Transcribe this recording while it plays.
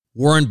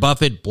Warren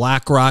Buffett,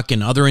 BlackRock,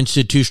 and other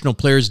institutional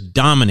players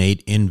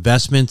dominate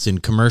investments in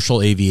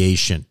commercial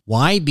aviation.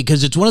 Why?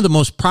 Because it's one of the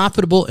most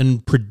profitable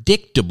and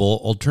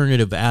predictable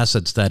alternative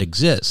assets that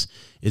exists,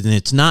 and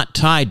it's not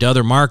tied to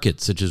other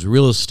markets such as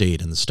real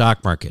estate and the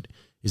stock market.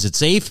 Is it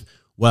safe?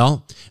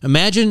 Well,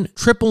 imagine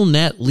triple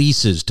net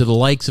leases to the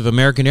likes of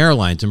American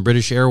Airlines and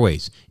British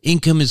Airways.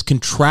 Income is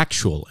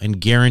contractual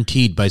and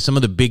guaranteed by some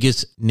of the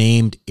biggest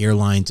named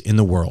airlines in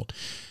the world.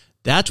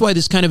 That's why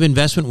this kind of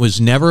investment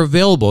was never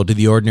available to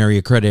the ordinary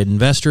accredited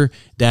investor.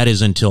 That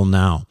is until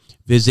now.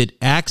 Visit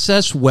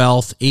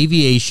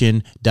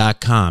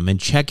accesswealthaviation.com and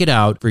check it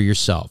out for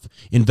yourself.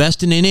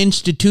 Invest in an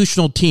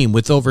institutional team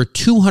with over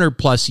 200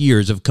 plus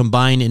years of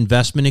combined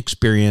investment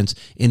experience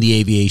in the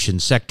aviation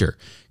sector.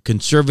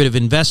 Conservative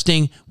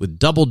investing with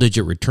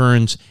double-digit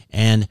returns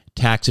and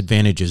tax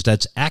advantages.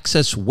 That's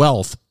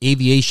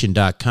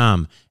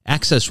accesswealthaviation.com.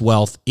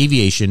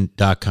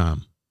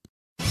 accesswealthaviation.com.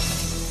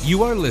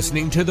 You are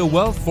listening to the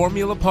Wealth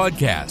Formula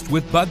Podcast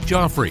with Buck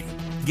Joffrey.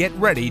 Get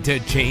ready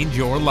to change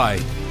your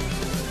life.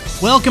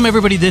 Welcome,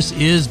 everybody. This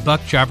is Buck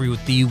Joffrey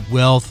with the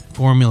Wealth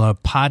Formula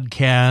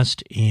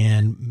Podcast.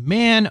 And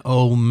man,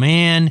 oh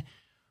man,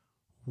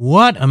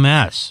 what a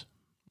mess.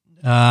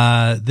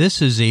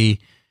 This is a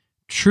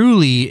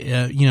truly,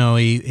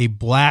 a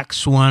black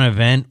swan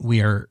event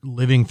we are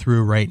living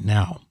through right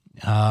now.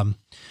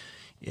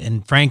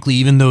 And frankly,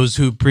 even those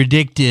who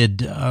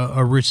predicted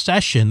a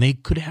recession, they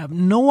could have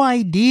no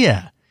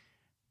idea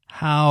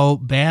how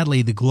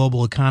badly the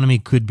global economy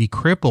could be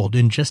crippled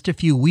in just a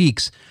few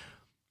weeks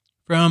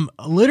from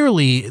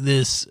literally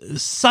this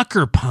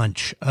sucker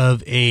punch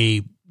of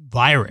a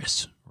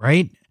virus,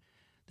 right?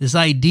 This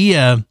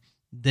idea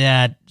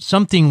that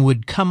something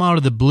would come out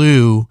of the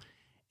blue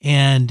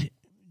and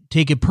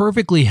take a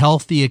perfectly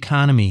healthy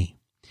economy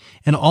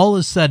and all of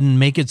a sudden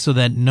make it so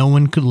that no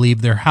one could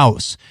leave their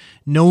house.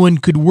 No one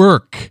could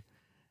work.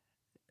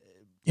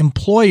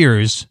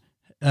 Employers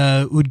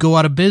would go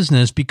out of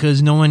business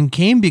because no one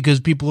came because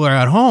people are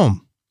at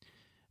home.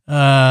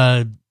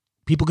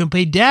 People can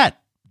pay debt.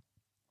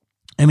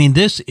 I mean,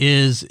 this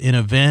is an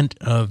event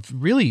of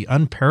really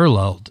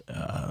unparalleled,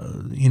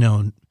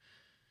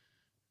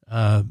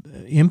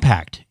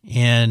 impact.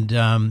 And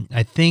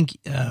I think,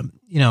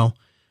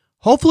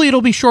 hopefully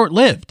it'll be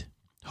short-lived.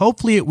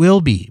 Hopefully it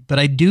will be. But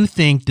I do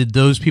think that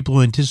those people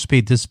who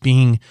anticipate this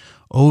being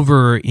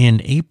over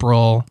in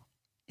April,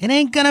 it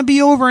ain't going to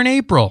be over in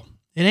April.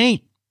 It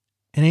ain't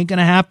going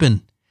to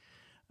happen.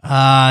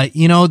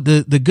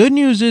 The good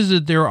news is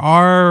that there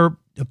are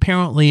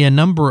apparently a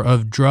number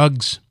of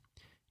drugs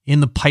in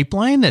the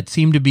pipeline that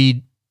seem to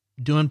be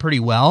doing pretty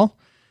well.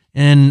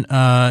 And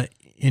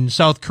in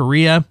South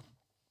Korea,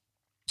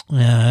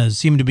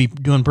 seem to be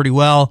doing pretty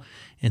well.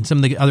 And some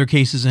of the other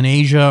cases in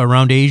Asia,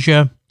 around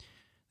Asia,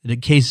 the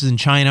cases in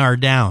China are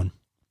down.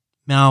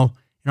 Now,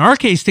 in our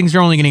case, things are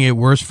only going to get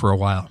worse for a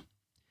while.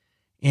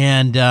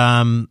 And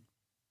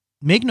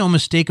make no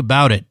mistake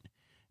about it,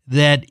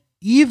 that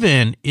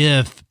even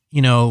if,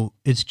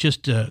 it's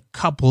just a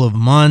couple of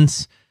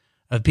months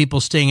of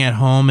people staying at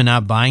home and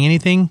not buying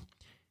anything,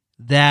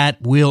 that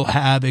will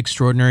have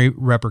extraordinary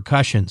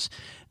repercussions.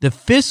 The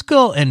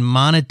fiscal and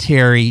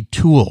monetary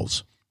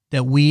tools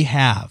that we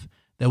have,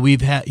 that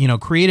we've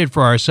created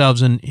for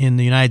ourselves in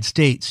the United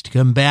States to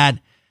combat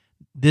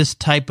this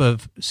type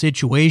of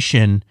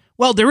situation,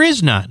 well, there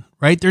is none,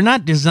 right? They're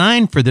not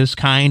designed for this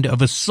kind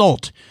of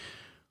assault.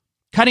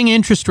 Cutting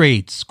interest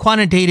rates,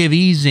 quantitative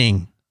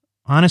easing,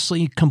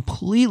 honestly,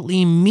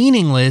 completely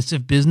meaningless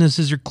if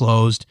businesses are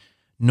closed,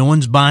 no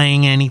one's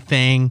buying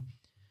anything.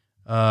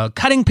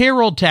 Cutting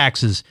payroll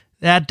taxes,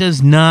 that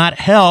does not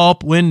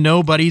help when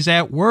nobody's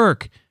at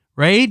work,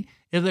 right?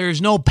 If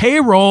there's no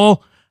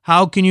payroll,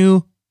 how can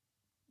you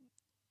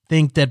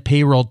think that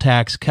payroll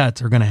tax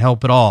cuts are going to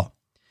help at all?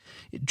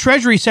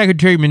 Treasury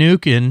Secretary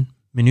Mnuchin,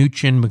 I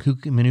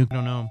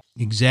don't know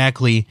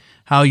exactly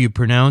how you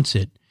pronounce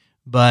it,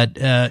 but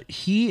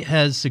he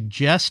has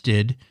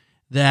suggested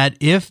that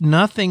if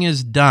nothing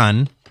is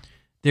done,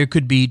 there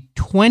could be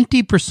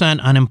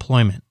 20%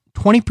 unemployment,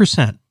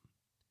 20%,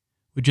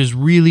 which is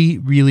really,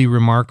 really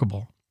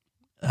remarkable.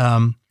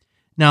 Now,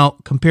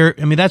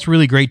 that's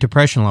really Great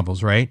Depression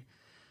levels, right?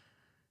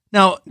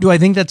 Now, do I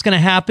think that's going to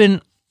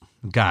happen?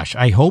 Gosh,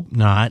 I hope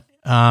not.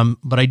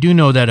 But I do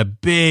know that a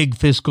big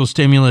fiscal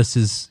stimulus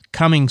is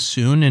coming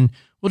soon, and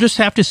we'll just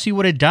have to see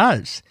what it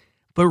does.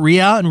 But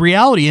in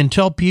reality,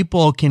 until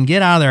people can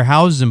get out of their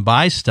houses and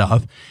buy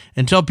stuff,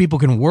 until people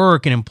can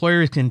work and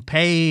employers can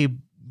pay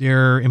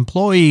their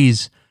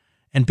employees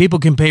and people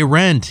can pay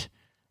rent,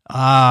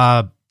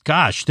 there's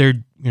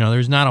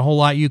not a whole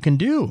lot you can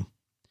do.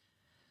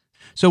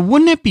 So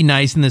wouldn't it be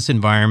nice in this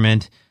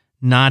environment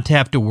not to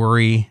have to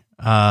worry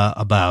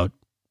about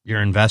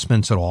your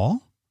investments at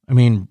all? I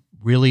mean,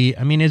 really?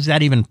 I mean, is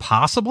that even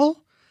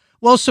possible?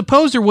 Well,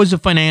 suppose there was a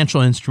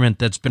financial instrument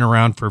that's been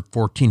around for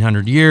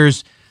 1,400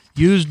 years,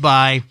 used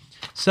by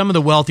some of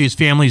the wealthiest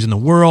families in the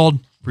world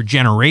for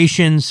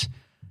generations,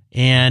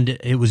 and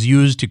it was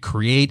used to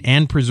create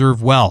and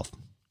preserve wealth.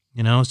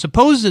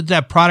 Suppose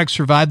that product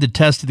survived the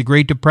test of the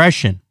Great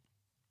Depression.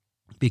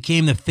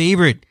 became the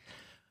favorite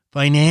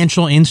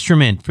financial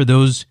instrument for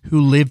those who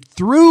lived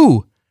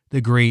through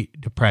the Great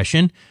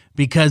Depression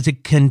because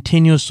it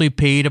continuously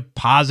paid a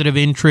positive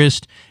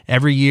interest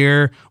every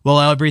year while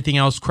everything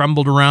else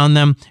crumbled around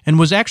them, and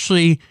was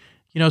actually,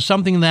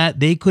 something that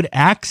they could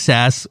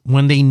access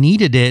when they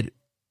needed it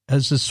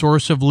as a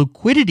source of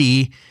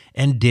liquidity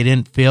and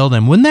didn't fail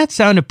them. Wouldn't that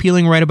sound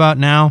appealing right about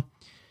now?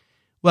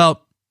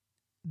 Well,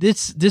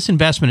 this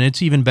investment,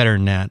 it's even better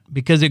than that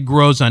because it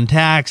grows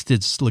untaxed.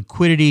 Its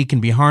liquidity can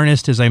be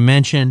harnessed, as I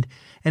mentioned,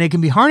 and it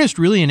can be harnessed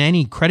really in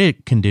any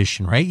credit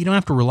condition, right? You don't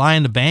have to rely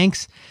on the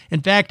banks.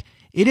 In fact,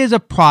 it is a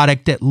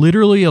product that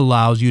literally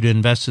allows you to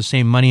invest the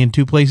same money in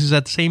two places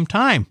at the same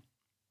time.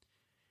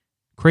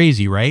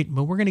 Crazy, right?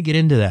 But we're going to get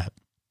into that.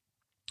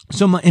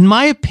 So in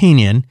my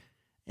opinion,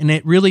 and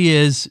it really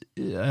is,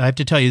 I have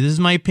to tell you, this is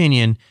my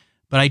opinion,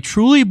 but I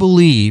truly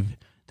believe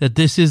that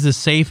this is the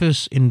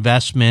safest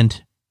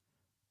investment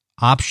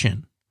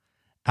option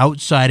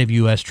outside of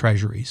U.S.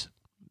 Treasuries.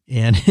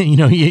 And,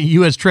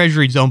 U.S.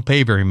 Treasuries don't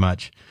pay very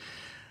much.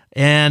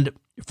 And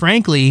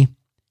frankly,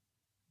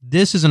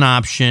 this is an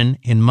option,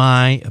 in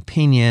my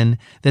opinion,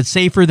 that's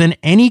safer than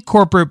any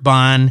corporate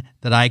bond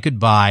that I could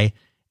buy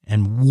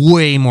and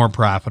way more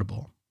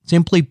profitable.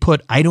 Simply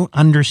put, I don't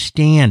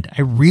understand.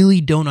 I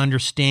really don't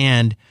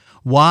understand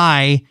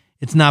why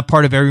it's not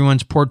part of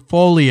everyone's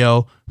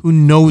portfolio who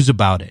knows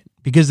about it.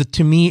 Because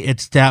to me,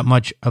 it's that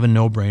much of a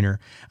no-brainer.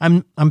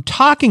 I'm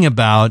talking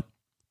about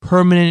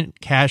permanent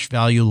cash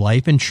value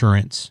life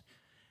insurance.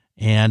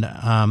 And,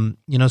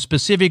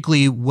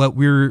 specifically what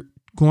we're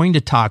going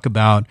to talk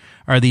about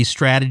are these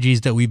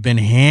strategies that we've been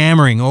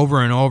hammering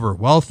over and over: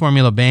 Wealth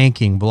Formula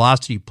Banking,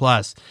 Velocity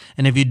Plus.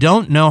 And if you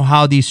don't know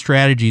how these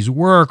strategies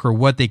work or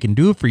what they can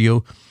do for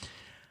you,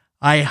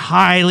 I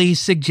highly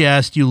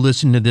suggest you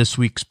listen to this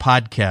week's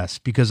podcast,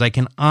 because I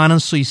can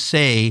honestly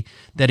say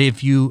that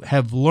if you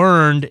have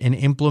learned and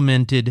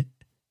implemented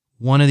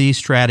one of these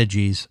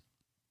strategies,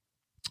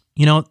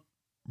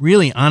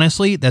 really,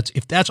 honestly,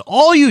 if that's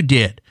all you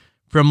did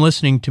from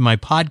listening to my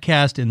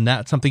podcast and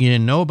that's something you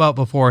didn't know about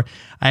before,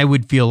 I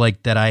would feel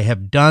like that I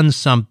have done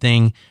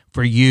something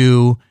for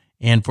you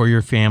and for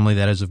your family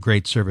that is of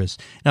great service.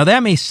 Now,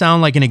 that may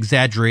sound like an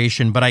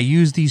exaggeration, but I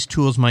use these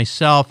tools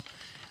myself.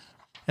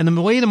 And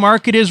the way the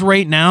market is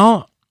right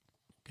now,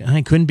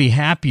 I couldn't be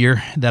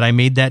happier that I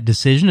made that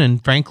decision,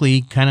 and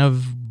frankly, kind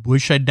of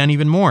wish I'd done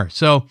even more.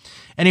 So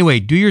anyway,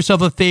 do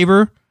yourself a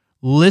favor,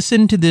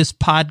 listen to this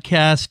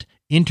podcast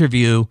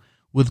interview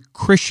with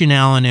Christian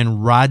Allen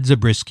and Rod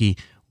Zabriskie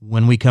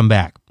when we come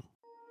back.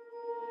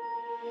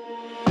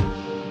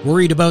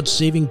 Worried about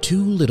saving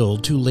too little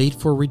too late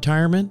for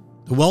retirement?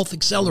 The Wealth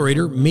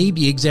Accelerator may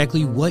be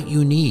exactly what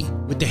you need.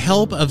 With the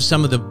help of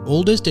some of the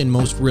oldest and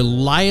most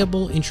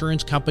reliable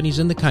insurance companies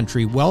in the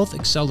country, Wealth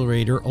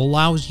Accelerator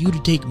allows you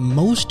to take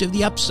most of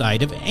the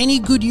upside of any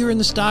good year in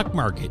the stock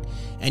market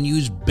and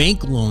use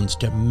bank loans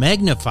to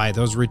magnify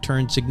those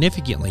returns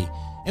significantly.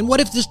 And what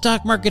if the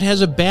stock market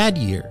has a bad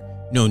year?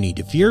 No need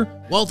to fear.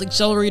 Wealth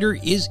Accelerator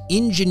is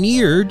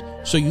engineered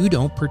so you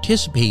don't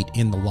participate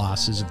in the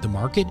losses of the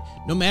market,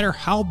 no matter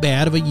how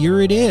bad of a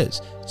year it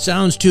is.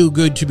 Sounds too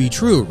good to be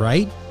true,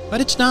 right? But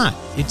it's not.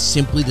 It's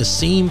simply the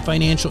same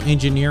financial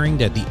engineering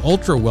that the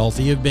ultra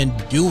wealthy have been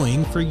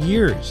doing for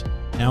years.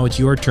 Now it's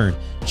your turn.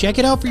 Check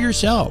it out for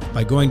yourself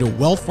by going to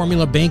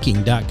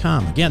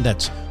wealthformulabanking.com. Again,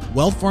 that's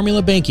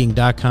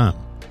wealthformulabanking.com.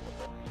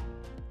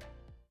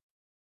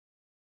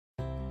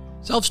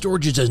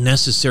 Self-storage is a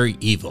necessary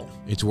evil.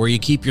 It's where you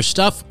keep your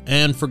stuff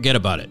and forget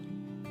about it.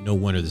 No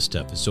wonder this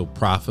stuff is so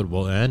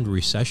profitable and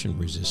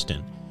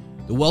recession-resistant.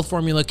 The Wealth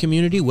Formula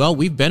community, well,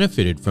 we've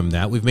benefited from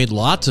that. We've made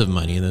lots of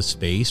money in this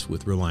space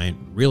with Reliant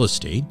Real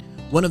Estate,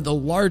 one of the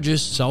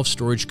largest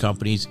self-storage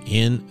companies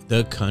in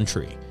the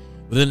country.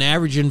 With an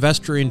average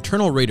investor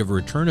internal rate of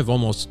return of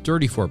almost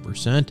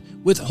 34%,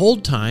 with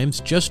hold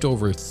times just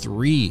over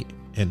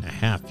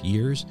 3.5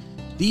 years,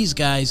 these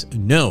guys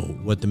know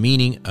what the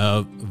meaning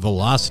of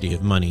velocity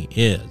of money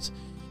is.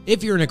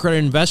 If you're an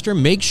accredited investor,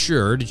 make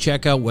sure to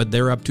check out what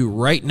they're up to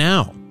right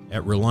now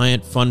at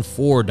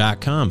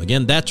ReliantFund4.com.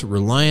 Again, that's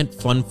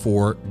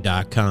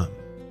ReliantFund4.com.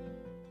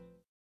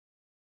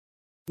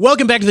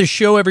 Welcome back to the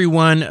show,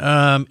 everyone.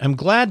 I'm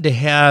glad to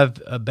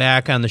have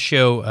back on the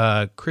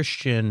show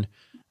Christian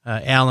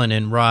Allen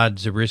and Rod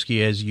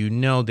Zabriskie. As you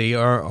know, they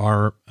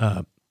are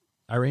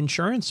our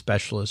insurance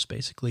specialists,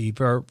 basically,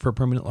 for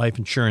permanent life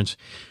insurance.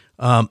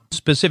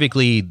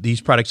 Specifically,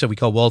 these products that we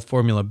call Wealth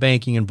Formula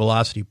Banking and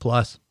Velocity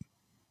Plus.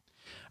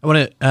 I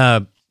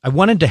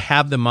wanted to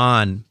have them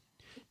on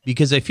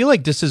because I feel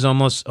like this is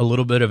almost a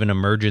little bit of an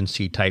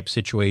emergency type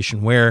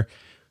situation where,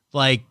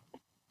 like,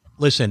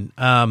 listen,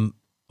 a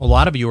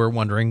lot of you are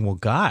wondering, well,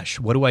 gosh,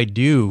 what do I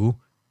do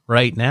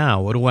right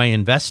now? What do I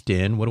invest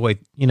in? What do I,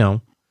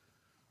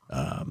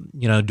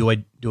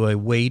 do I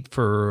wait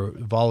for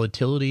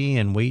volatility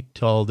and wait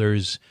till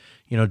there's,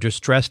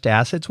 distressed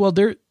assets? Well,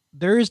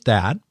 there is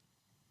that.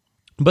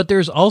 But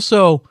there's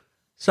also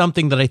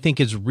something that I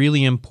think is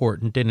really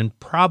important and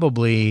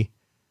probably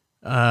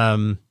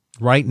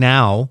right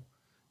now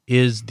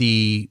is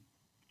the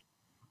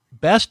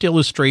best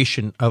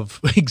illustration of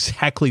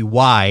exactly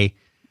why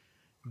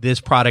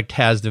this product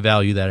has the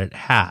value that it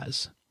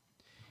has.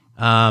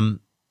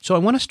 So I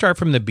want to start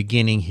from the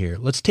beginning here.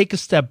 Let's take a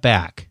step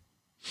back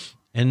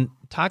and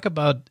talk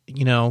about,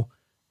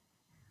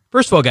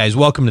 first of all, guys,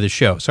 welcome to the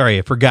show. Sorry,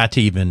 I forgot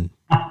to even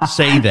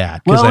say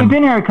that. Well, we've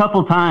been here a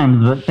couple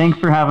times, but thanks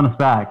for having us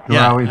back. We're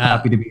always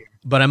happy to be here.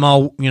 But I'm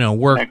all,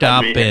 worked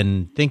up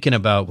and thinking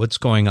about what's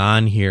going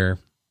on here.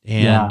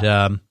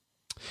 And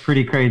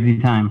pretty crazy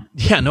time.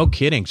 Yeah, no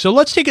kidding. So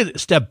let's take a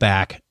step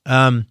back.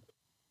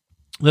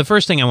 The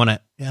first thing I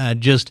want to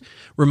just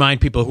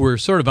remind people who are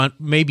sort of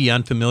maybe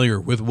unfamiliar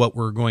with what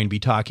we're going to be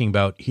talking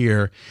about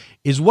here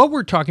is what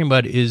we're talking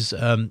about is,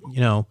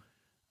 a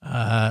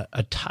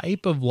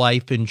type of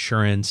life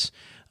insurance.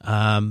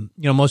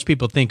 Most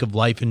people think of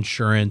life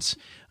insurance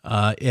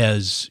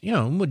as,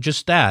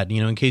 just that,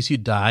 in case you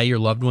die, your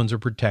loved ones are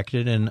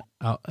protected and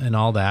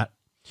all that.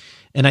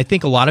 And I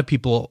think a lot of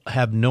people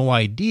have no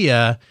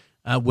idea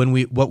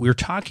what we're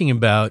talking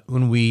about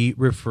when we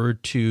refer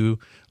to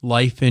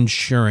life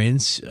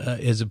insurance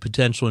as a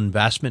potential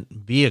investment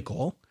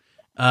vehicle.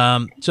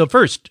 So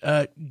first,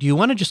 do you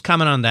want to just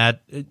comment on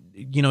that?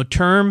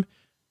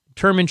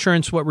 Term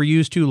insurance, what we're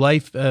used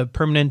to,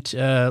 permanent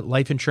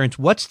life insurance.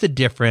 What's the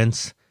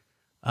difference?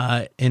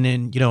 And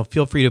then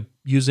feel free to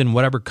use in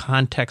whatever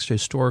context,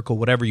 historical,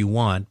 whatever you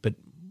want. But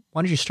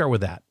why don't you start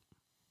with that?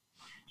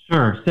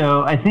 Sure.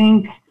 So I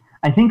think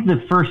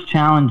the first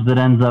challenge that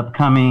ends up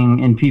coming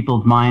in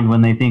people's mind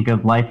when they think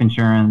of life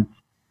insurance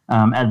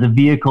as a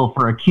vehicle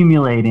for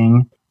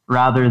accumulating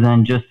rather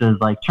than just as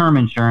like term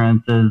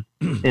insurance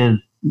is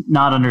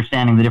not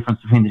understanding the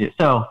difference between the two.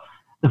 So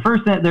the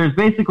first, there's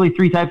basically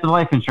three types of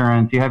life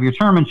insurance. You have your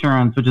term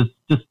insurance, which is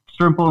just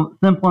simple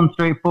and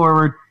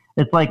straightforward.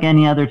 It's like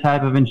any other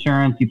type of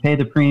insurance. You pay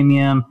the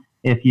premium.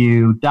 If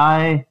you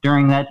die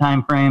during that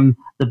time frame,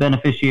 the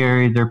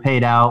beneficiaries are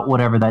paid out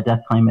whatever that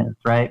death claim is,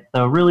 right?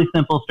 So really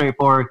simple,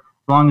 straightforward.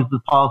 As long as the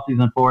policy is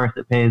enforced,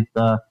 it pays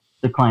the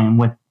claim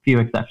with few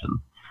exceptions.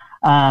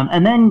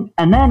 And then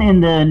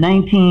in the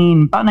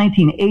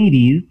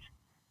 1980s,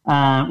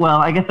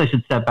 I guess I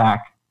should step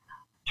back.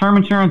 Term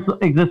insurance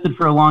existed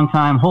for a long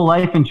time. Whole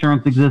life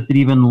insurance existed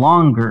even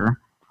longer.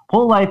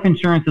 Whole life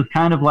insurance is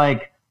kind of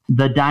like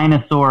the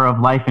dinosaur of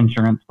life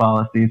insurance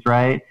policies,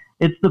 right?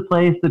 It's the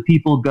place that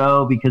people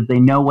go because they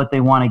know what they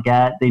want to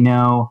get. They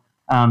know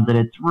that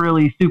it's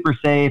really super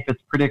safe,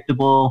 it's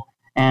predictable,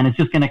 and it's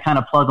just going to kind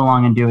of plug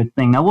along and do its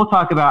thing. Now, we'll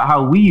talk about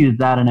how we use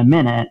that in a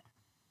minute.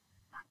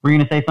 Were you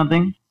going to say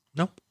something?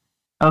 No.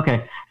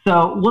 Okay.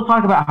 So we'll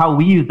talk about how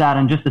we use that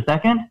in just a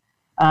second.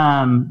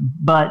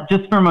 But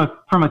just from a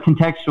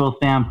contextual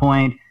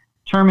standpoint,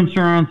 term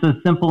insurance is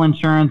simple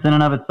insurance in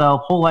and of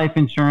itself. Whole life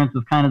insurance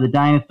is kind of the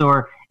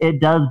dinosaur. It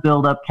does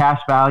build up cash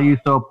value.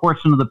 So a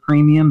portion of the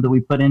premium that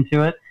we put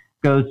into it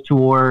goes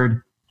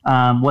toward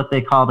what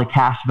they call the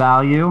cash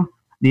value.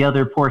 The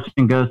other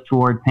portion goes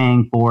toward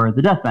paying for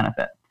the death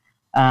benefit.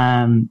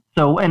 And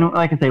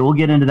like I say, we'll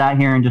get into that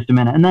here in just a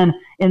minute. And then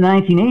in the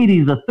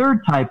 1980s, a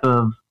third type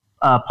of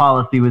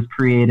policy was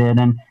created.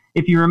 And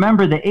if you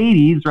remember the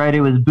 80s, right,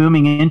 it was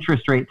booming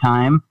interest rate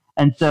time.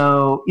 And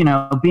so,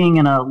 being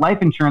in a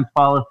life insurance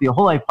policy, a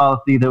whole life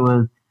policy that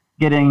was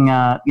getting,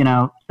 7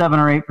 or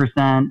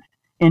 8%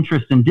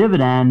 interest and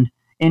dividend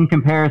in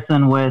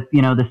comparison with,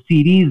 the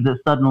CDs that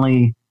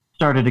suddenly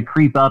started to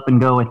creep up and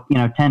go at,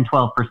 10,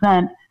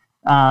 12%.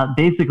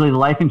 Basically, the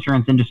life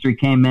insurance industry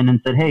came in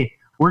and said, hey,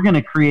 we're going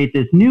to create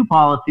this new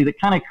policy that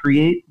kind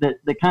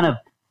of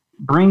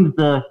brings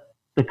the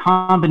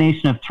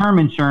combination of term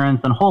insurance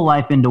and whole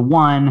life into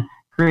one,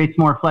 creates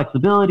more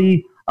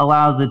flexibility,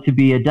 allows it to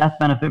be a death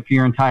benefit for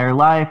your entire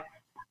life.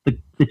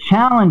 The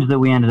challenge that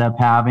we ended up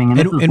having, and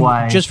this is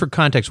why... Just for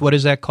context, what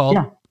is that called?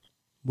 Yeah.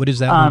 What is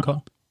that one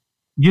called?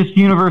 Just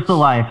universal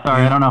life.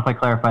 Sorry, I don't know if I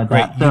clarified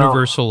that. Right,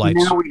 universal life.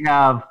 Now we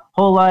have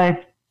whole life,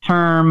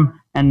 term,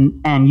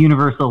 and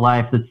universal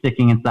life that's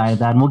sticking inside of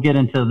that. And we'll get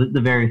into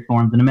the various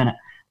forms in a minute.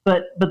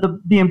 But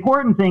the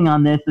important thing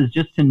on this is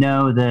just to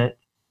know that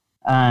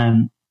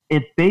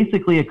it's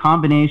basically a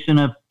combination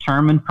of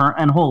term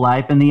and whole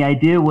life. And the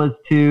idea was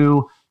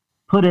to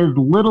put as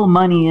little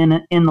money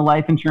in the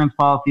life insurance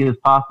policy as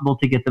possible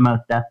to get the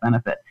most death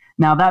benefit.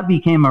 Now, that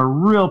became a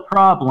real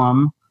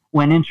problem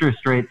when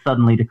interest rates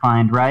suddenly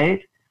declined,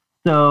 right?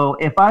 So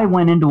if I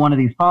went into one of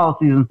these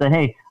policies and said,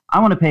 hey, I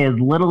want to pay as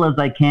little as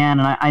I can,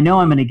 and I know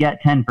I'm going to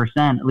get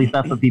 10%, at least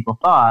that's what people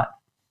thought,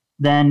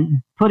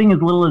 then putting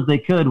as little as they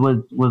could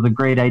was a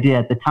great idea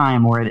at the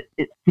time, or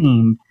it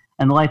seemed,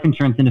 and the life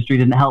insurance industry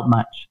didn't help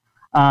much.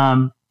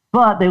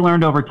 But they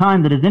learned over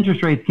time that as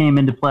interest rates came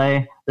into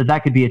play,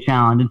 that could be a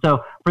challenge. And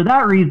so for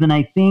that reason,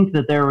 I think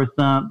that there was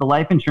the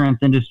life insurance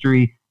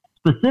industry,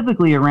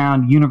 specifically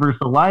around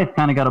universal life,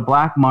 kind of got a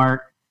black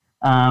mark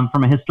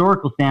from a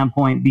historical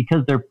standpoint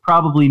because there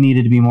probably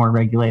needed to be more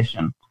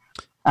regulation.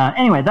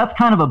 Anyway, that's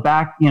kind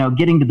of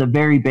getting to the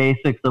very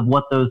basics of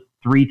what those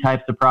three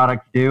types of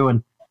products do.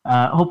 And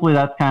hopefully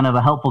that's kind of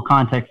a helpful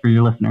context for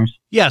your listeners.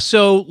 Yeah.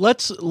 So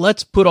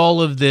let's put all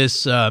of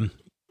this,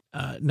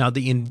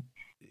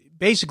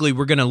 basically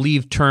we're going to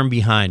leave term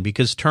behind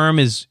because term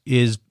is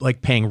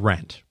like paying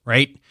rent,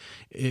 right?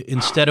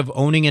 Instead of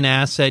owning an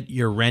asset,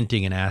 you're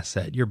renting an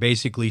asset. You're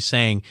basically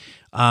saying,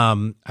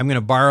 I'm going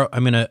to borrow,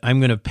 I'm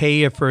going to pay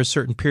you for a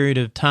certain period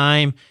of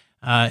time.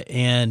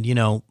 And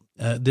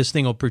this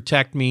thing will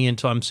protect me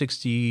until I'm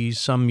 60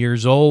 some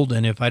years old.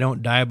 And if I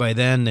don't die by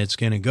then, it's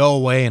going to go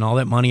away. And all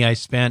that money I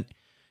spent,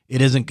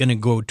 it isn't going to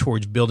go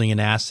towards building an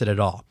asset at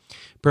all.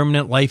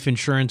 Permanent life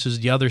insurance is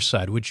the other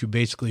side, which you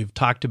basically have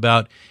talked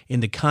about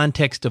in the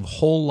context of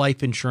whole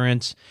life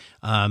insurance.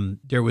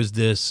 There was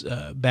this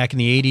back in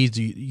the 80s,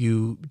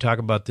 you talk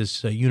about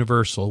this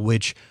universal,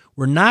 which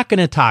we're not going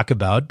to talk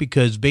about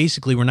because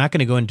basically we're not going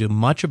to go into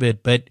much of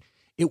it, but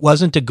it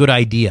wasn't a good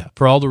idea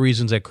for all the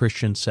reasons that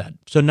Christian said.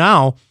 So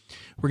now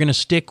we're going to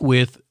stick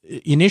with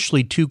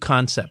initially two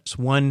concepts.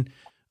 One,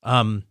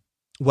 we're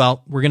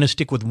going to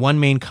stick with one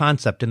main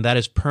concept, and that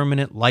is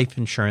permanent life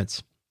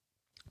insurance.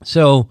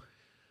 So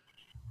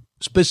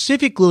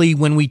specifically,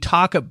 when we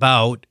talk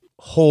about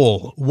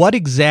whole, what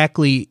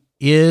exactly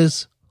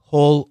is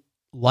whole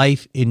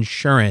life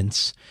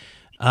insurance?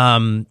 How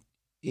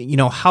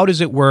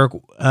does it work?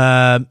 What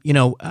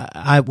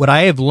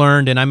I have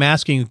learned, and I'm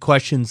asking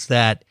questions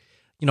that,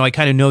 I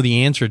kind of know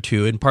the answer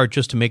to, in part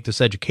just to make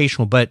this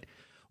educational, but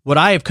what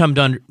I have come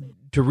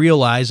to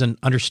realize and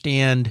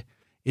understand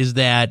is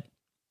that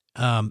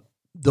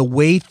the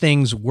way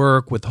things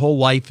work with whole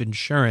life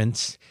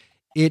insurance,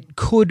 it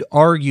could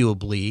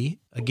arguably,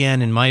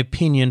 again, in my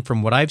opinion,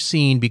 from what I've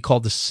seen, be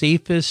called the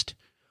safest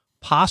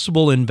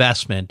possible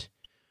investment,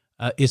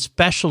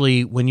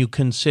 especially when you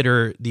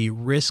consider the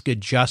risk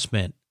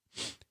adjustment,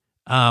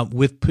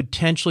 with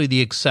potentially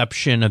the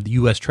exception of the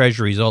U.S.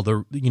 Treasuries,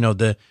 although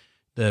the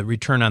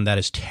return on that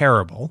is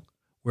terrible,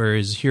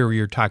 whereas here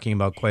you're talking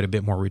about quite a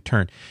bit more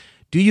return.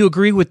 Do you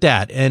agree with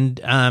that? And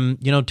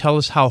tell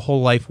us how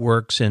whole life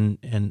works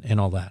and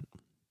all that.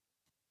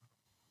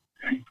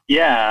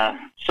 Yeah.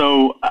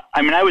 So,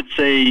 I would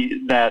say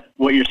that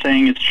what you're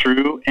saying is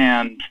true,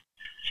 and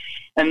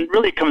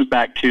really it comes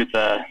back to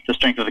the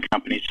strength of the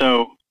company.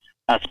 So,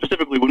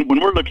 specifically, when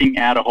we're looking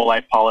at a whole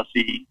life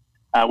policy,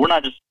 we're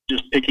not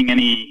just picking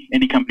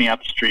any company out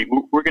the street.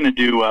 We're going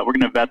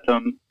to vet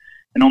them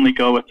and only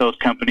go with those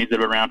companies that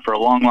have been around for a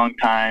long, long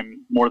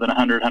time, more than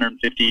 100,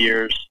 150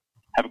 years,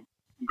 have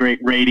great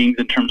ratings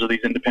in terms of these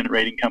independent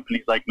rating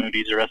companies like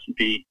Moody's or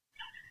S&P,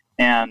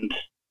 and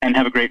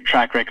have a great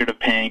track record of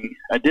paying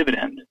a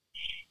dividend.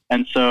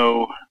 And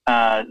so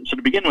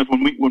to begin with,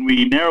 when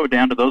we narrow it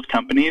down to those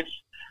companies,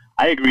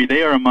 I agree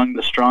they are among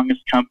the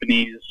strongest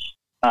companies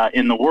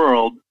in the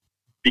world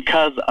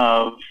because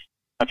of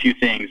a few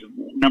things.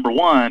 Number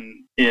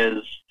one is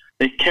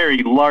they carry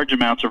large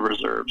amounts of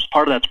reserves.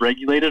 Part of that's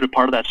regulated, and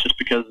part of that's just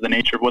because of the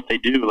nature of what they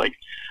do. Like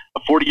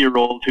a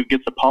 40-year-old who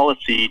gets a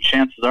policy,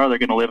 chances are they're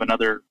going to live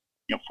another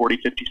 40,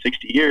 50,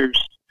 60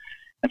 years.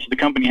 And so the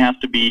company has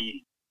to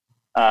be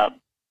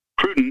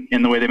prudent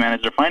in the way they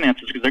manage their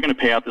finances because they're going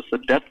to pay out this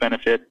death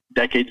benefit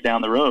decades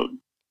down the road.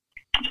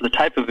 So the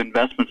type of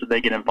investments that they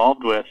get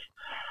involved with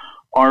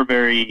are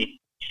very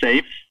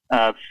safe,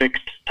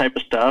 fixed type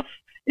of stuff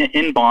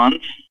in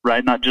bonds,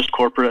 right? Not just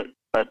corporate,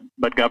 but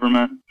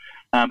government,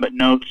 but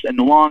notes and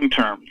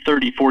long-term,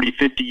 30, 40,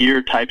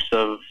 50-year types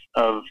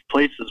of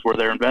places where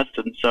they're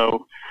invested. And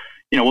so,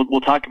 we'll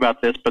talk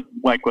about this, but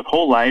like with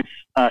whole life,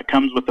 it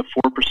comes with a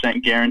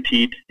 4%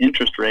 guaranteed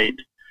interest rate.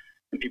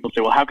 And people say,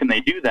 well, how can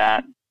they do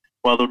that?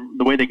 Well,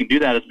 the way they can do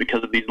that is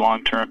because of the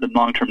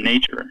long-term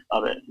nature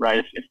of it,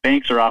 right? If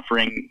banks are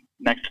offering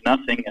next to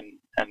nothing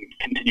and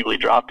continually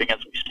dropping as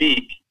we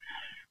speak,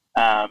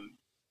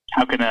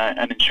 how can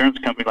an insurance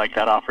company like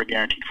that offer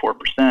guaranteed 4%?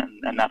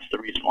 And that's the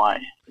reason why.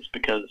 It's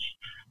because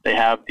they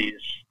have these,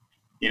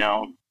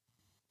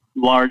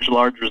 large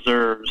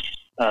reserves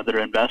that are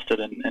invested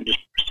and just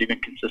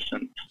receiving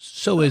consistent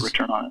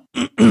return on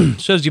it.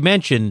 So as you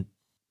mentioned,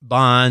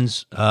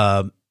 bonds,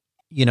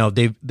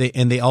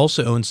 they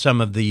also own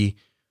some of the,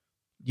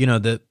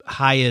 the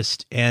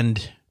highest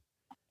end,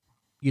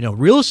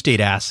 real estate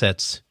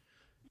assets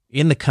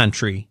in the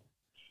country.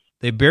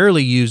 They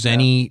barely use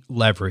any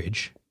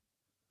leverage.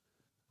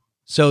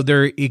 So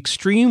they're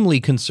extremely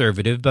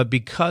conservative, but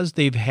because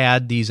they've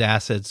had these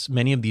assets,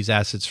 many of these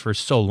assets for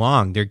so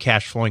long, they're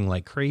cash flowing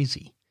like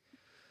crazy.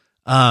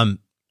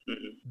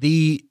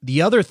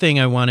 The other thing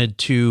I wanted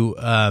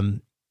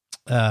to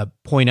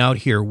point out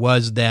here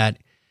was that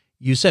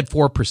you said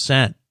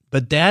 4%,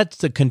 but that's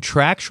the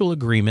contractual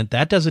agreement.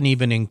 That doesn't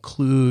even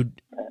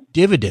include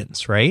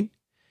dividends, right?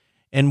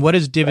 And what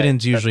is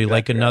dividends usually?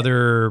 Like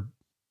another,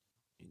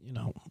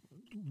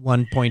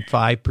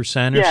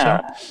 1.5% or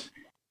so?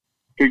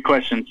 Good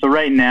question. So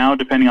right now,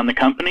 depending on the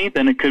company,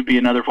 then it could be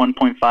another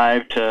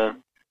 1.5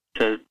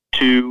 to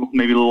 2,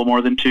 maybe a little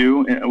more than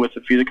 2 with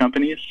a few of the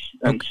companies.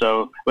 And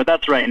so, but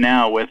that's right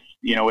now with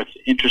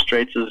interest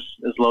rates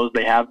as low as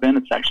they have been.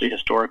 It's actually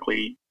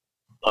historically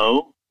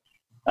low.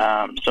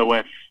 So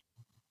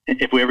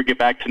if we ever get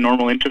back to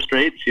normal interest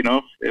rates,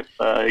 if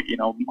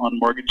on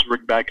mortgages we're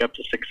back up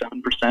to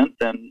 6-7%,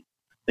 then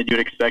then you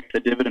would expect the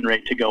dividend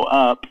rate to go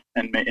up,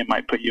 and it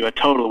might put you a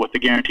total with the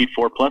guaranteed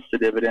 4 plus the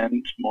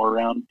dividend more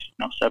around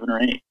 7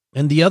 or 8.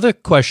 And the other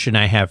question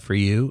I have for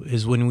you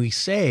is when we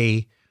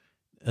say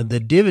the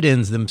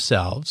dividends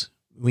themselves,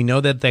 we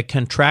know that the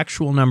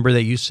contractual number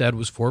that you said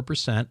was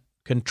 4%,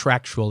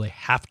 contractual, they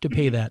have to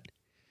pay that.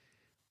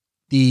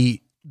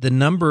 The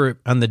number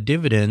on the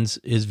dividends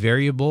is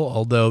variable,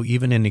 although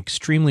even in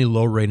extremely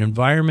low rate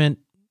environment,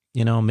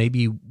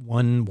 maybe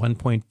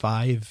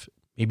 1.5,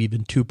 maybe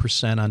even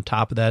 2% on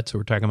top of that. So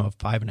we're talking about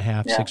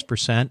 5.5%,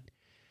 6%.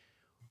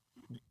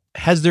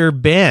 Has there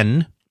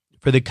been,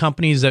 for the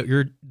companies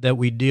that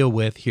we deal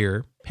with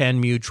here, Penn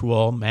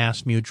Mutual,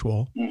 Mass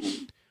Mutual,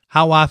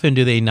 how often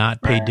do they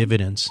not pay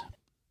dividends?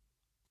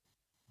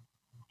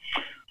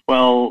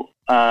 Well,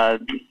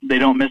 they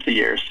don't miss a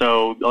year.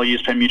 So I'll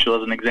use Penn Mutual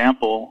as an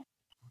example.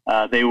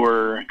 They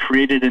were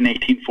created in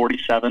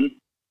 1847.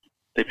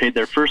 They paid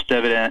their first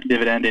dividend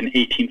in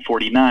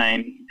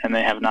 1849, and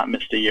they have not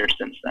missed a year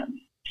since then.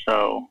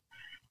 So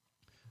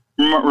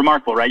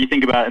remarkable, right? You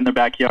think about it, in their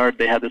backyard,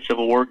 they had the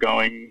Civil War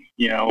going,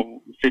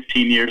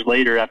 15 years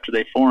later after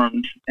they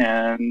formed,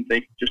 and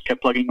they just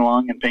kept plugging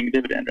along and paying a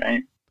dividend,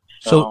 right?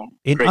 So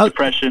Great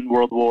Depression,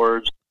 World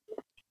Wars.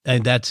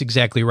 And that's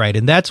exactly right.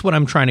 And that's what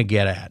I'm trying to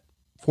get at.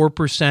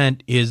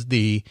 4% is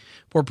the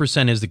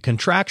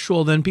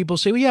contractual. Then people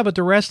say, well, yeah, but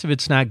the rest of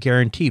it's not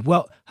guaranteed.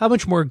 Well, how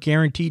much more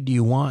guaranteed do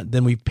you want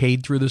than we've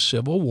paid through the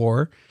Civil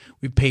War?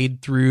 We've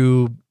paid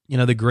through,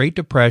 the Great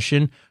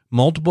Depression,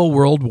 multiple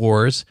world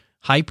wars,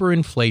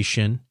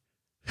 hyperinflation,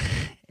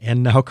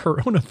 and now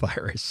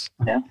coronavirus.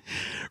 Yeah.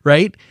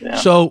 Right? Yeah.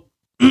 So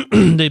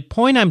the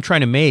point I'm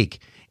trying to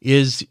make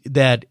is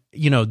that,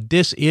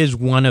 this is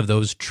one of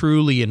those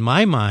truly, in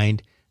my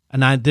mind,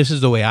 and this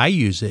is the way I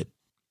use it.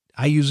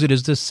 I use it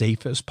as the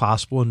safest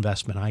possible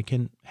investment I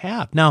can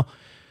have. Now,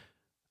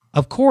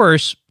 of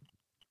course,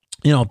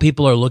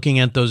 people are looking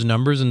at those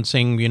numbers and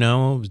saying,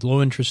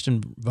 low interest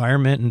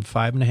environment and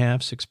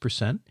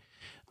 5.5%,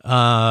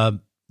 6%.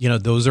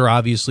 Those are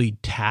obviously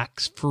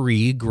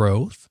tax-free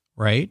growth,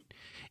 right?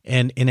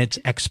 And it's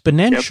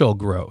exponential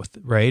growth,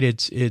 right?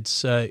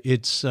 It's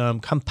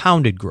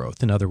compounded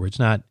growth, in other words,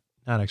 not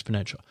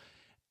exponential.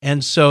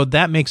 And so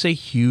that makes a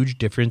huge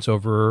difference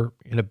over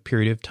in a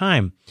period of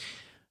time.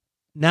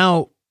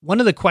 Now, one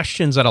of the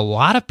questions that a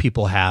lot of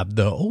people have,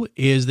 though,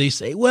 is they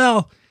say,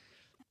 well,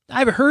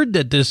 I've heard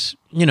that this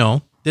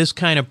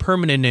kind of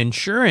permanent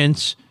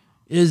insurance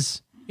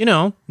is,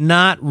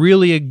 not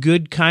really a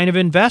good kind of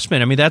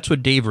investment. I mean, that's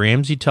what Dave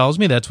Ramsey tells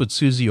me. That's what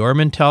Susie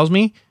Orman tells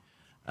me.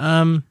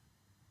 So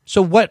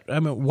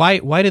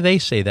why do they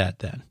say that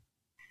then?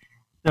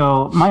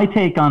 So my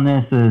take on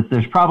this is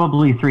there's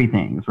probably 3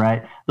 things,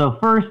 right? So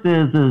first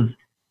is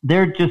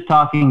they're just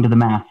talking to the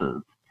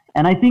masses.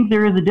 And I think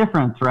there is a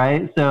difference,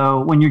 right?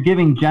 So when you're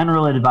giving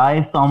general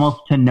advice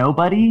almost to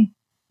nobody,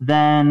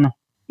 then,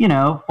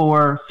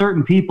 for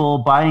certain people,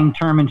 buying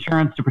term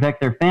insurance to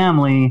protect their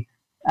family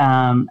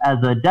as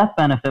a death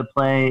benefit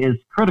play is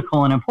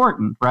critical and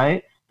important,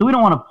 right? So we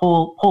don't want to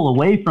pull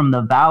away from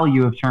the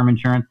value of term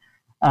insurance.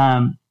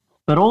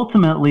 But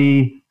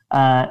ultimately,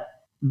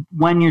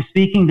 when you're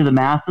speaking to the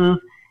masses,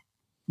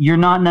 you're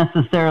not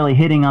necessarily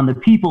hitting on the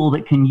people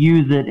that can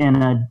use it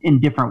in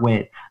different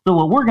ways. So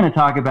what we're going to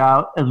talk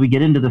about as we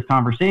get into this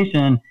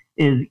conversation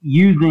is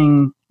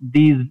using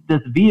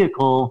this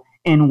vehicle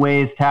in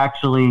ways to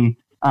actually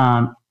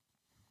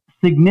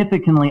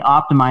significantly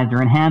optimize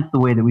or enhance the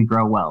way that we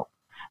grow wealth.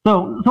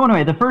 So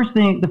anyway, the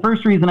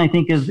first reason I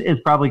think is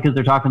probably because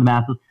they're talking to the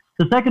masses.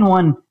 The second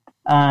one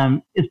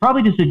is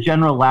probably just a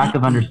general lack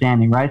of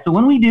understanding, right? So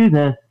when we do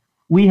this,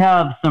 we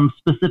have some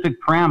specific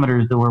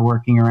parameters that we're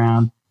working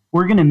around.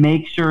 We're going to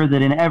make sure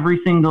that in every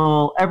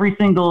single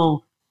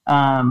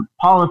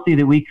policy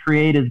that we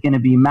create is going to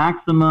be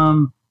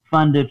maximum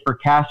funded for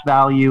cash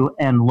value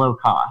and low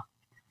cost.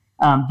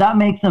 That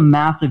makes a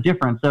massive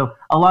difference. So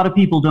a lot of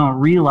people don't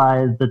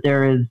realize that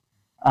there is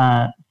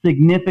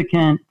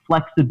significant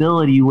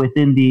flexibility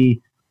within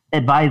the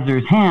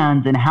advisor's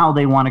hands and how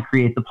they want to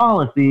create the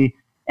policy.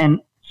 And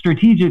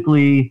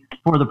strategically,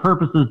 for the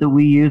purposes that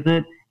we use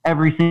it,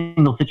 every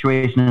single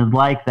situation is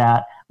like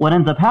that. What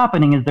ends up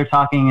happening is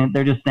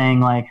they're just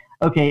saying like,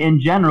 okay, in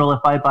general, if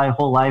I buy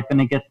whole life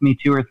and it gets me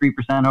 2 or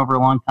 3% over a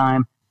long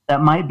time,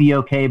 that might be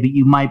okay, but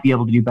you might be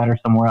able to do better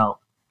somewhere else.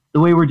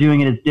 The way we're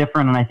doing it is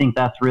different, and I think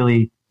that's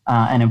really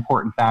an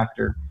important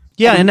factor.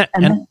 Yeah,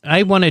 and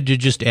I wanted to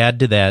just add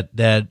to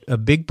that a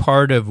big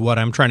part of what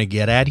I'm trying to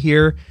get at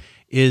here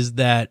is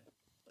that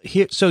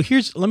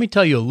let me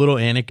tell you a little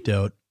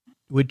anecdote,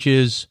 which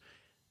is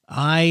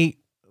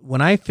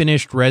when I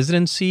finished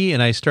residency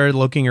and I started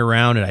looking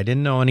around and I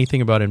didn't know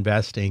anything about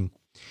investing,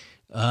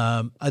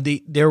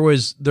 there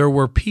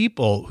were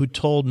people who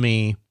told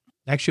me,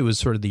 actually it was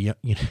sort of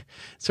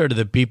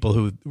the people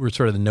who were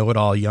sort of the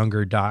know-it-all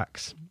younger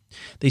docs.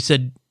 They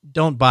said,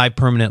 don't buy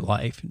permanent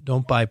life.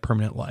 Don't buy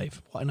permanent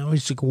life. And I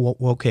was like, well,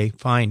 okay,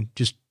 fine.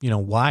 Just,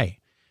 why?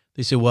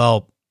 They said,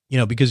 well,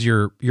 because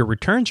your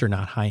returns are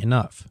not high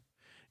enough.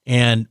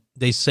 And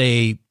they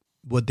say,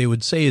 what they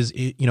would say is,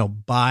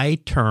 buy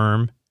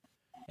term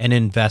and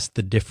invest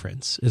the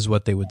difference, is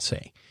what they would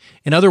say.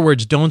 In other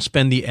words, don't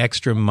spend the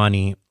extra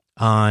money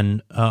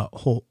on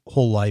whole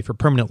life or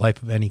permanent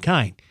life of any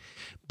kind.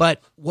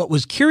 But what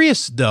was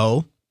curious,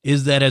 though,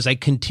 is that as I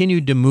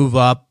continued to move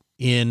up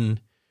in,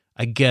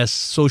 I guess,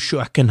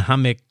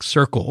 socioeconomic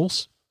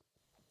circles,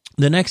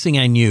 the next thing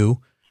I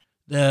knew,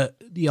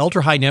 the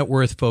ultra high net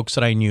worth folks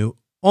that I knew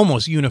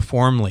almost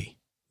uniformly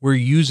were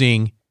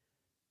using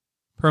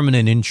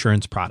permanent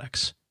insurance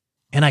products.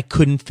 And I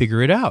couldn't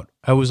figure it out.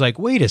 I was like,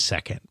 wait a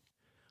second.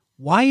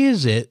 Why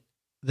is it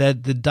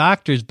that the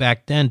doctors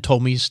back then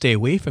told me to stay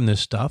away from this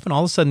stuff? And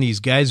all of a sudden, these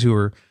guys who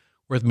are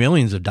worth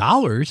millions of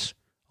dollars,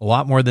 a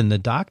lot more than the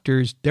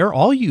doctors, they're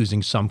all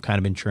using some kind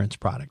of insurance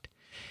product.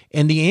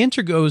 And the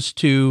answer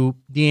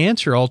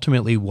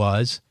ultimately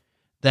was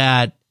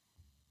that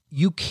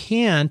you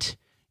can't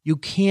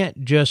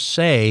just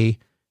say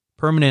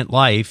permanent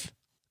life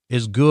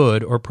is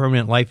good or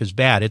permanent life is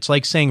bad. It's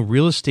like saying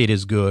real estate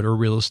is good or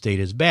real estate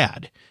is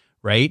bad,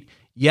 right?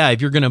 Yeah, if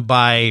you're going to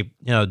buy,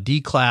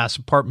 D-class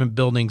apartment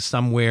buildings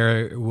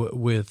somewhere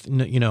with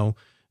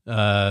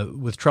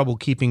trouble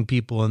keeping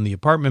people in the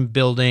apartment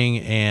building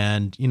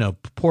and,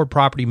 poor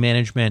property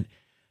management,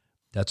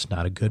 that's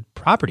not a good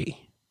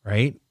property,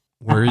 right?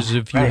 Whereas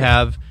if you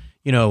have,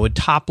 a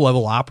top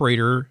level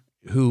operator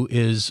who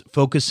is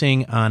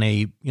focusing on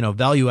a,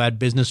 value add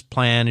business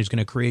plan, who's going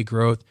to create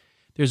growth,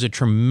 there's a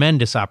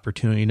tremendous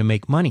opportunity to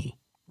make money,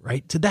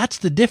 right? So that's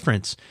the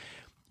difference.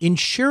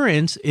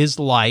 Insurance is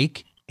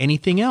like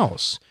anything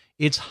else.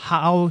 It's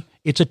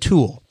a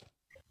tool.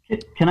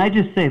 Can I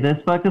just say this,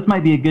 Buck? This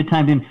might be a good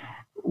time to.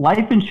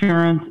 Life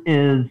insurance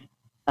is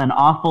an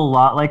awful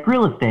lot like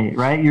real estate,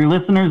 right? Your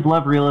listeners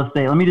love real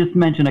estate. Let me just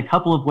mention a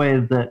couple of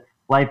ways that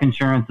life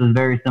insurance is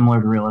very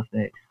similar to real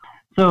estate.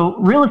 So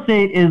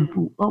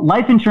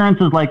life insurance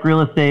is like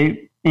real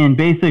estate in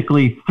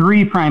basically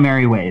three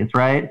primary ways,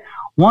 right?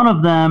 One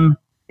of them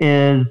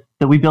is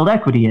that we build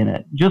equity in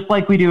it, just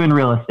like we do in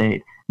real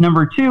estate.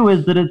 Number two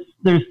is that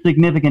there's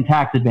significant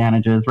tax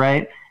advantages,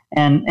 right?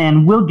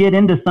 And we'll get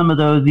into some of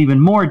those even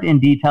more in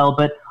detail,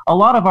 but a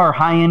lot of our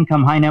high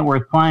income, high net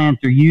worth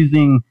clients are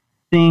using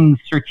things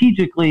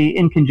strategically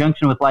in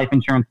conjunction with life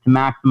insurance to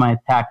maximize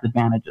tax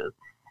advantages.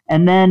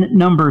 And then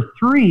number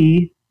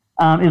three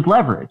is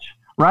leverage,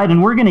 right?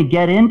 And we're going to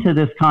get into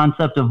this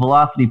concept of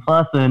Velocity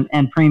Plus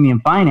and premium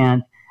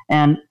finance.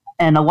 And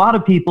a lot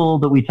of people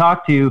that we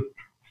talk to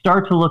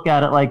start to look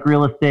at it like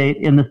real estate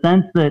in the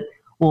sense that,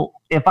 well,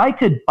 if I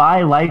could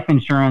buy life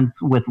insurance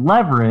with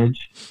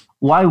leverage,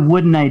 why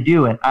wouldn't I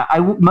do it?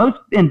 Most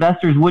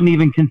investors wouldn't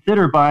even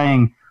consider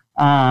buying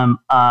an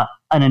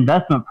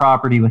investment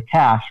property with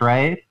cash,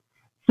 right?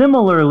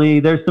 Similarly,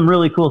 there's some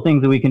really cool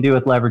things that we can do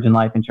with leverage and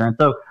life insurance.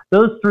 So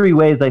those three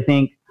ways, I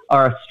think,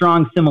 are a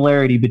strong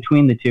similarity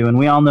between the two. And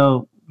we all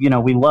know,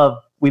 we love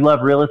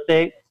real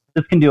estate.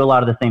 This can do a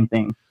lot of the same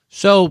things.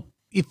 So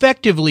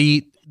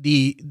effectively,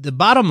 the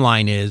bottom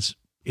line is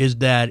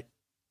that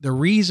the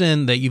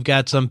reason that you've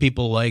got some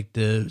people like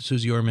the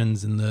Susie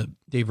Ormans and the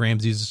Dave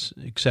Ramsey's,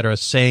 et cetera,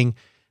 saying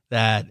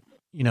that,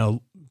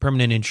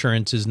 permanent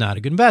insurance is not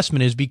a good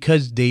investment is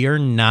because they are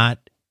not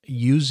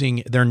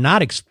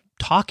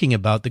talking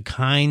about the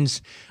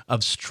kinds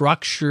of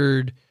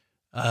structured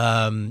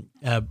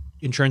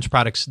insurance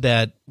products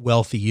that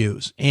wealthy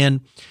use.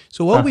 And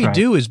so what we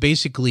do is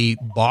basically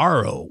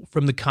borrow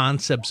from the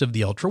concepts of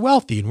the ultra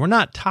wealthy. And we're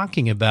not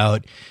talking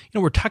about,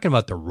 we're talking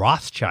about the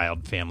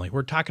Rothschild family.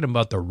 We're talking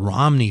about the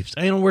Romneys.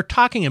 We're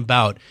talking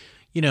about,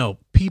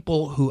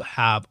 people who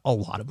have a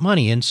lot of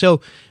money. And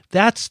so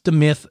that's the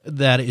myth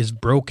that is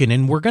broken.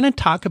 And we're going to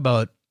talk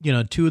about,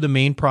 two of the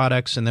main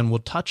products, and then we'll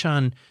touch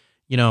on,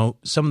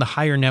 some of the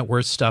higher net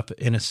worth stuff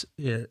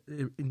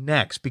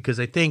next, because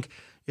I think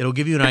it'll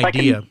give you an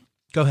idea.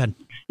 Go ahead.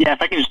 Yeah,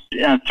 if I can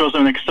just throw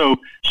something. So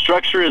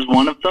structure is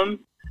one of them,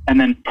 and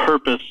then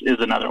purpose is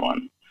another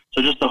one.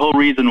 So just the whole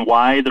reason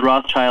why the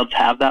Rothschilds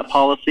have that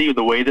policy,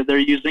 the way that they're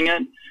using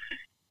it,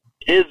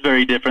 is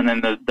very different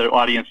than the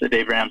audience that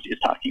Dave Ramsey is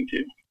talking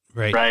to.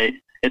 Right.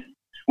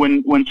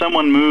 When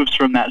someone moves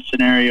from that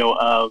scenario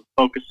of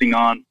focusing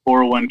on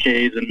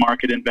 401ks and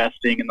market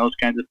investing and those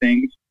kinds of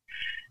things,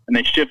 and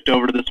they shift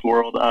over to this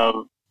world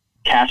of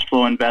cash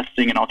flow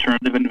investing and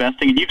alternative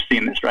investing, and you've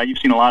seen this, right? You've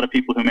seen a lot of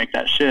people who make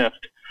that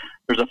shift.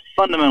 There's a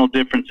fundamental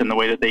difference in the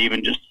way that they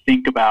even just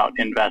think about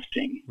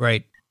investing.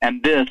 Right.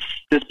 And this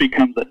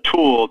becomes a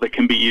tool that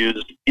can be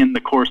used in the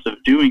course of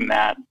doing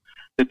that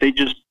they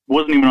just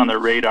wasn't even on their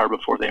radar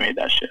before they made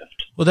that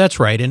shift. Well, that's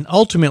right. And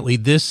ultimately,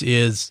 this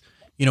is,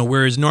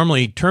 whereas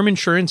normally term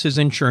insurance is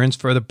insurance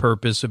for the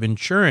purpose of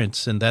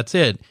insurance, and that's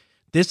it.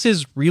 This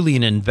is really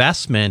an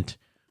investment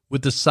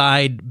with the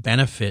side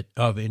benefit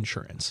of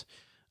insurance.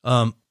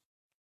 Yeah,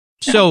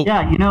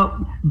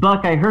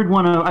 Buck, I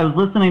was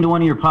listening to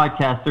one of your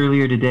podcasts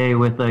earlier today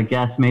with a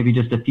guest maybe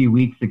just a few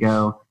weeks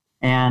ago.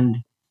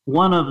 And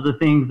one of the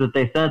things that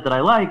they said that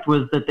I liked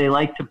was that they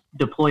like to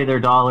deploy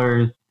their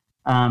dollars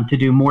to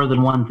do more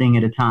than one thing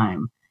at a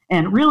time.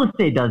 And real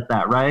estate does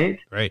that, right?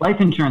 Right. Life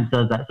insurance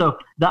does that. So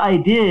the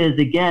idea is,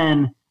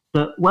 again,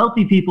 the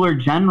wealthy people are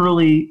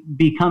generally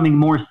becoming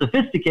more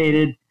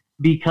sophisticated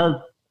because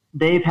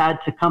they've had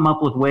to come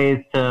up with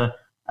ways to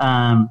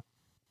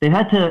they've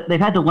had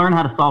to learn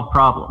how to solve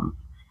problems.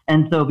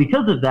 And so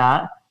because of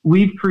that,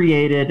 we've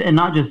created, and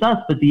not just us,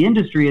 but the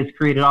industry has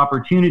created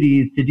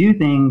opportunities to do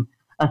things,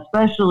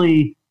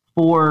 especially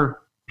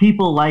for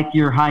people like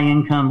your high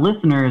income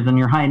listeners and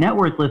your high net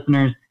worth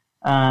listeners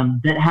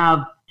that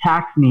have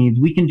tax needs.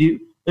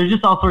 There's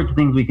just all sorts of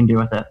things we can do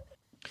with it.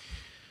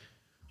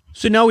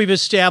 So now we've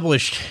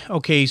established,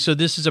 okay, so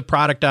this is a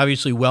product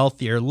obviously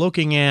wealthier.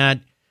 Looking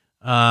at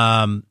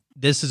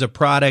this is a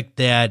product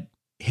that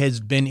has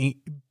been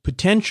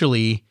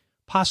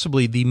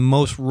possibly the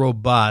most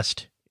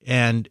robust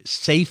and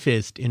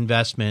safest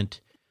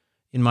investment,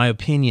 in my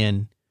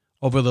opinion,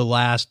 over the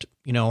last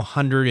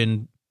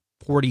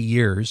 140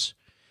 years.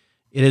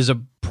 It is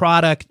a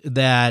product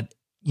that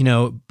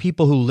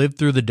people who lived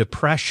through the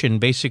Depression,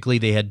 basically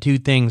they had two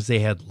things. They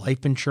had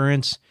life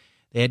insurance,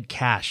 they had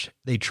cash.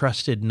 They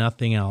trusted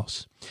nothing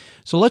else.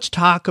 So let's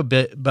talk a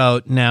bit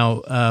about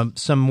now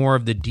some more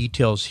of the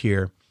details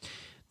here.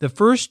 The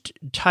first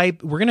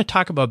type, we're going to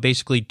talk about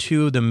basically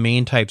two of the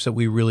main types that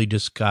we really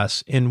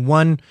discuss. And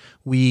one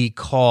we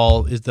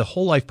call is the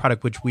whole life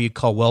product, which we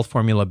call Wealth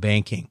Formula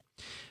Banking.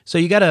 So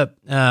you got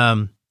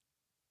to,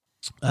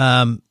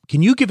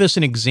 can you give us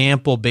an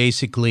example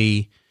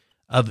basically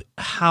of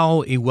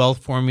how a Wealth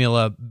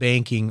Formula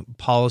Banking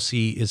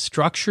policy is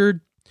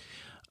structured?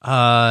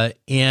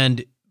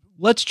 And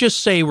let's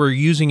just say we're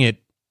using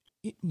it,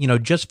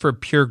 just for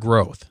pure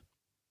growth.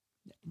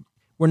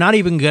 We're not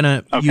even going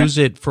to use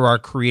it for our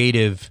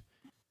creative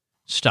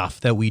stuff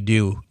that we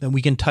do. Then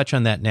we can touch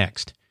on that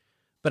next.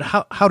 But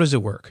how does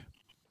it work?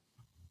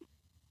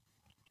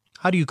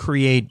 How do you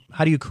create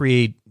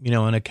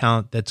an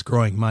account that's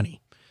growing money,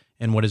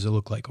 and what does it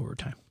look like over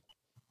time?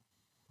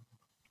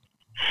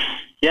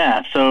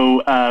 Yeah.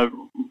 So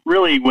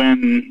really,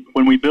 when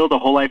we build a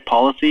whole life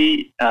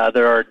policy,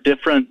 there are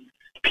different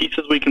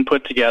pieces we can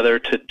put together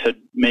to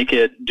make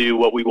it do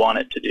what we want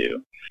it to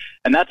do.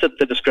 And that's at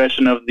the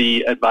discretion of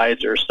the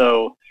advisor.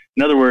 So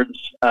in other words,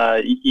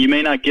 you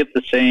may not get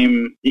the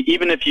same,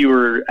 even if you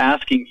were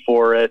asking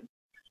for it,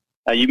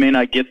 you may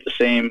not get the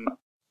same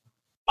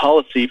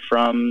policy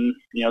from,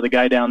 the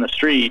guy down the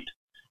street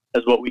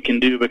as what we can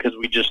do, because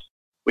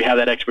we have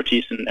that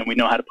expertise and we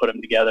know how to put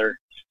them together.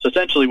 So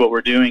essentially what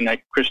we're doing,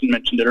 like Christian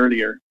mentioned it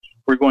earlier,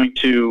 we're going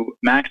to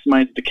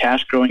maximize the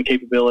cash growing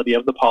capability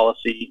of the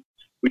policy.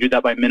 We do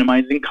that by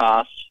minimizing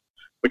costs,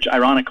 which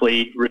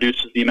ironically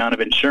reduces the amount of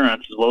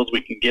insurance as low as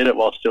we can get it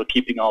while still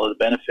keeping all of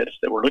the benefits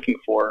that we're looking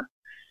for.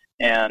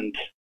 And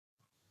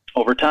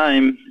over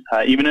time,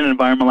 even in an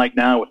environment like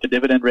now, with the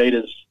dividend rate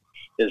is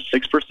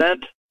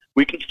 6%,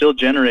 we can still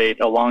generate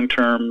a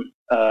long-term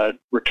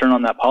return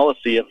on that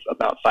policy of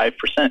about 5%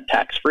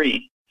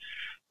 tax-free.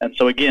 And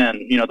so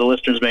again, the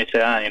listeners may say,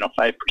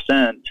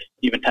 5%,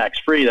 even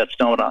tax-free, that's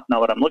not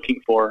what I'm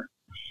looking for.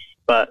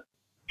 But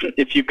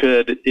if you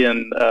could,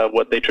 in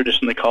what they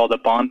traditionally call the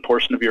bond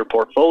portion of your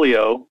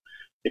portfolio,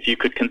 if you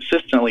could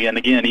consistently, and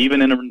again,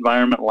 even in an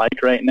environment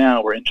like right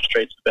now where interest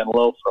rates have been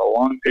low for a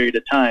long period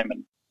of time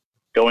and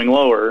going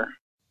lower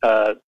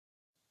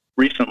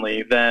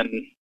recently,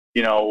 then,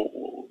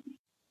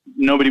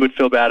 nobody would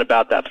feel bad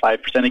about that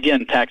 5%.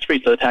 Again,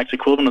 tax-free. So the tax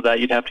equivalent of that,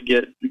 you'd have to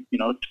get,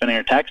 depending on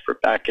your tax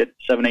bracket,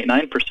 7, 8,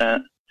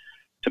 9%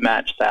 to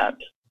match that.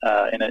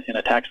 In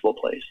a taxable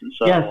place. And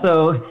so, yeah,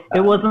 so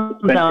it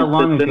wasn't that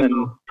long ago.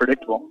 And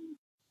predictable.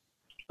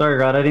 Sorry,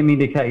 Rod, I didn't mean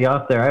to cut you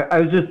off there. I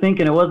was just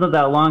thinking it wasn't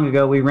that long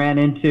ago we ran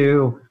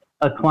into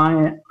a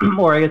client,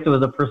 or I guess it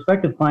was a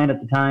prospective client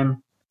at the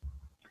time,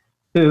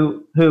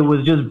 who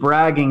was just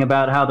bragging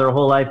about how their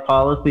whole life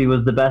policy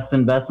was the best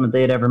investment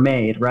they had ever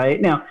made, right?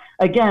 Now,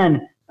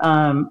 again,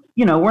 we're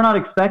not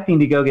expecting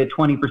to go get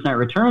 20%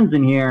 returns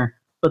in here,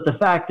 but the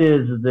fact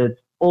is that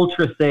it's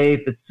ultra safe,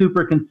 it's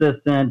super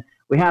consistent,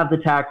 we have the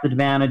tax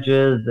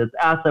advantages, it's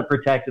asset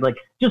protected, like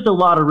just a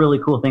lot of really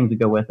cool things to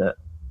go with it.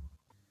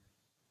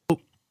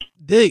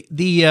 The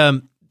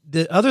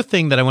other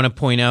thing that I want to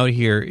point out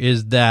here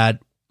is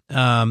that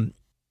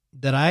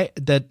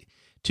that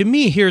to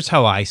me, here's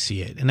how I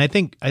see it. And I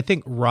think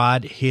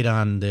Rod hit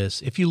on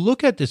this. If you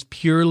look at this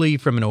purely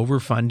from an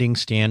overfunding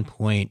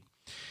standpoint,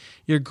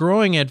 you're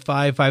growing at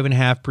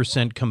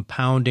 5.5%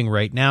 compounding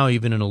right now,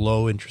 even in a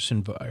low interest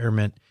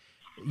environment.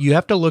 You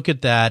have to look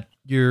at that.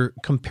 Your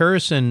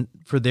comparison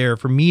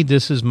for me,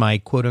 this is my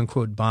quote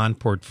unquote bond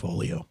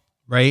portfolio,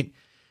 right?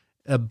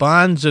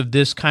 Bonds of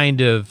this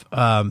kind of,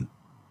 I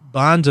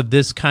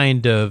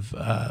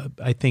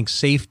think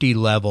safety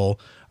level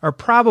are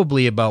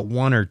probably about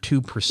 1 or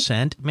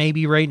 2%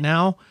 maybe right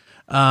now,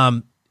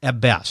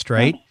 at best,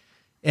 right?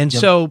 And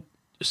so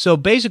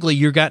basically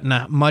you're getting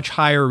a much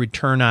higher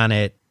return on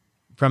it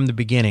from the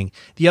beginning.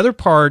 The other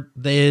part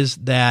is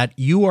that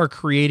you are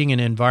creating an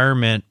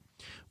environment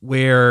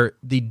where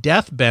the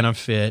death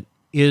benefit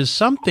is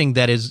something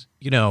that is,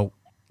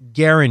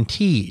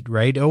 guaranteed,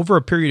 right? Over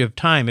a period of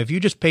time. If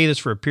you just pay this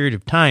for a period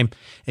of time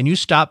and you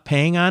stop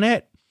paying on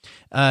it,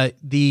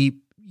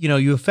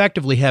 you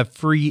effectively have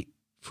free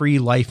free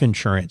life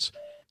insurance.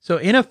 So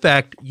in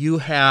effect, you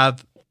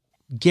have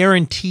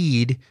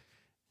guaranteed,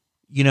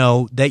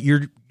 that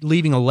you're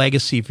leaving a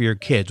legacy for your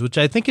kids, which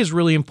I think is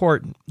really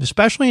important,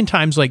 especially in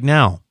times like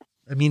now.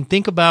 I mean,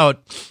 think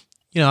about,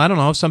 I don't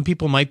know, some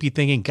people might be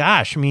thinking,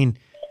 gosh,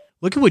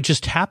 look at what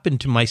just happened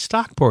to my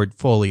stock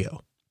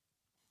portfolio.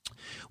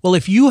 Well,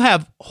 if you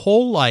have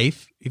whole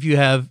life, if you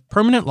have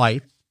permanent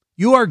life,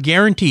 you are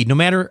guaranteed, no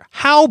matter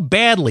how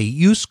badly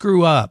you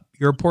screw up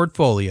your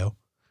portfolio,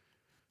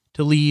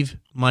 to leave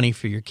money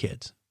for your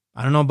kids.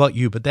 I don't know about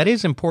you, but that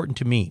is important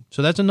to me.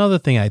 So that's another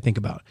thing I think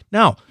about.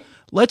 Now,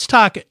 let's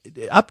talk.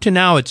 Up to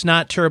now, it's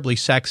not terribly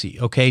sexy,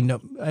 okay?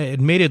 No,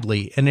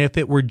 admittedly. And if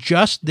it were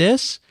just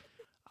this,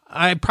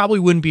 I probably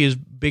wouldn't be as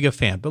big a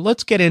fan. But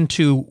let's get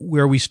into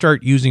where we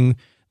start using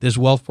this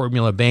wealth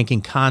formula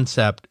banking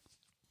concept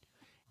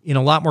in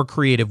a lot more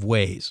creative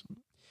ways,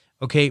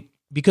 okay?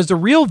 Because the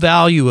real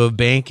value of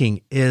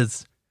banking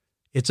is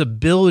its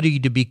ability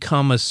to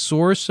become a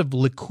source of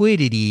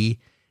liquidity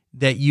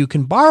that you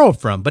can borrow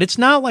from. But it's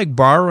not like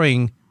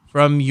borrowing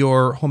from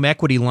your home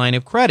equity line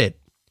of credit.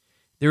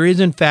 There is,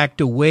 in fact,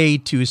 a way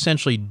to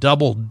essentially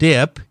double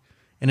dip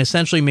and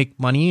essentially make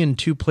money in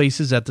two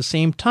places at the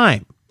same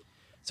time.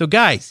 So,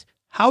 guys,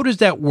 how does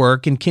that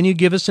work? And can you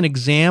give us an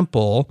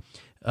example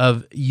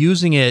of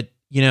using it,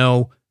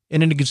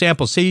 in an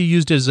example, say you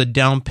used it as a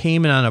down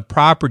payment on a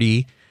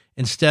property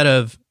instead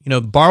of,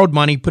 borrowed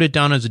money, put it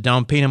down as a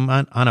down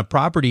payment on a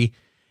property,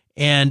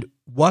 and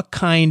what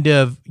kind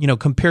of,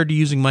 compared to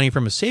using money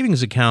from a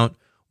savings account,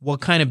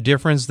 what kind of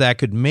difference that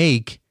could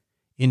make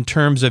in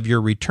terms of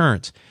your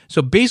returns.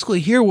 So basically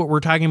here, what we're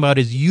talking about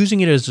is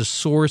using it as a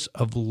source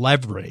of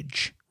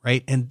leverage,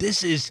 right? And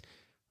this is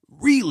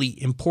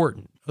really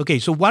important. Okay,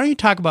 so why don't you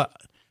talk about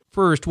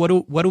first, what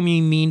do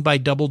we mean by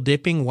double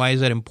dipping? Why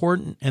is that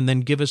important? And then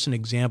give us an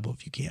example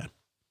if you can.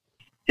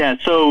 Yeah,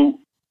 so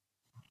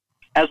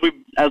as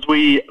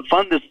we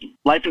fund this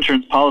life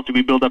insurance policy,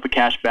 we build up a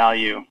cash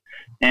value,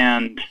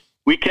 and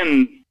we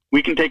can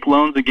take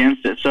loans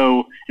against it.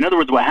 So in other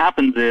words, what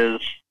happens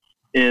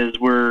is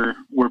we're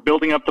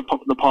building up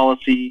the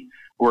policy,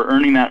 we're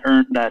earning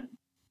that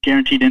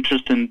guaranteed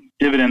interest and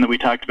dividend that we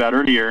talked about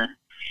earlier,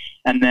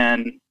 and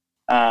then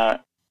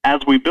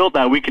as we build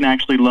that, we can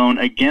actually loan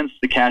against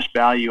the cash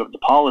value of the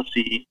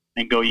policy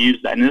and go use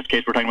that. In this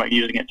case, we're talking about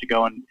using it to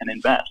go and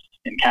invest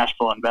in cash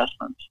flow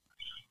investments.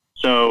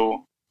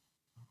 So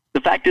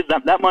the fact is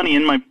that money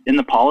in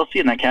the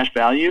policy and that cash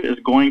value is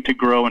going to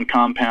grow and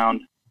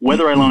compound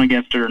whether I loan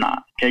against it or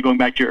not. Okay, going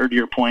back to your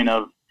earlier point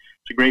of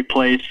it's a great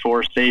place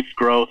for safe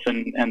growth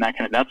and that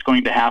kind of, that's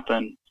going to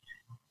happen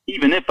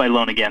even if I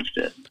loan against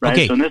it, right?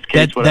 Okay, so in this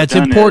case, that's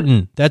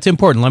important. That's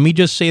important. Let me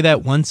just say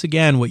that once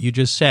again, what you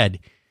just said.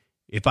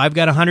 If I've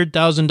got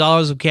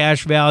 $100,000 of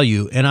cash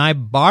value and I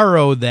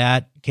borrow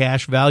that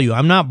cash value,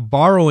 I'm not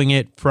borrowing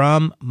it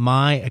from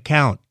my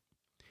account.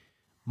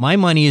 My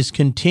money is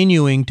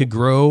continuing to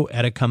grow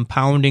at a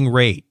compounding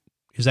rate.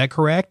 Is that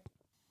correct?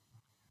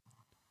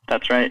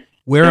 That's right.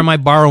 Where am I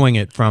borrowing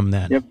it from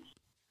then? Yep.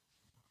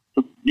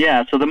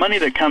 So the money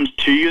that comes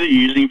to you that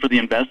you're using for the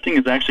investing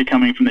is actually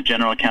coming from the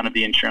general account of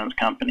the insurance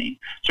company.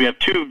 So we have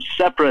two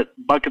separate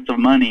buckets of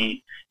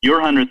money. Your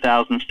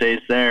 $100,000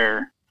 stays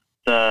there.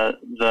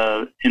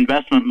 The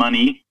investment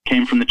money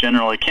came from the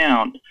general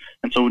account.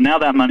 And so now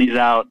that money's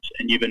out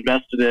and you've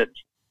invested it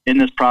in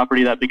this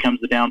property, that becomes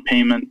the down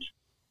payment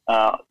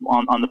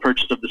on the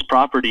purchase of this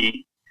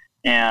property.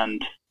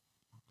 And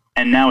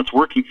now it's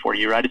working for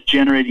you, right? It's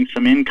generating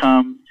some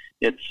income.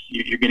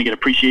 You're going to get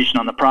appreciation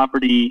on the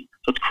property.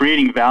 So it's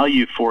creating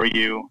value for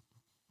you.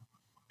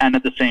 And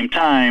at the same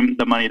time,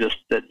 the money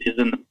that is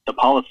in the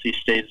policy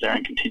stays there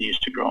and continues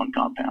to grow and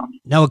compound.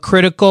 Now, a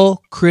critical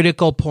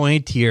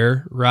point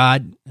here,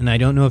 Rod, and I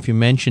don't know if you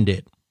mentioned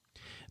it.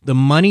 The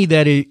money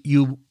that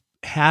you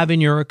have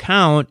in your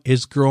account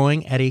is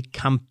growing at a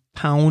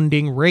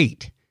compounding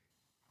rate.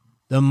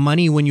 The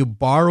money, when you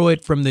borrow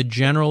it from the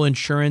general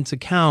insurance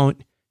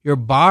account, you're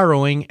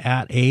borrowing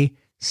at a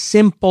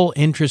simple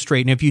interest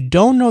rate. And if you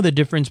don't know the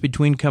difference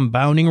between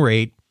compounding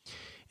rate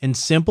and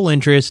simple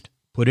interest,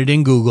 put it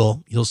in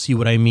Google. You'll see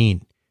what I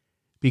mean.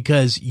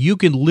 Because you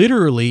could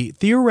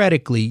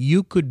theoretically,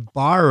 you could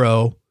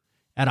borrow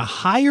at a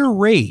higher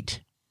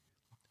rate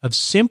of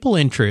simple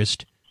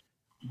interest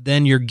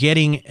than you're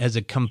getting as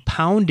a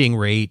compounding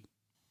rate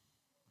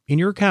in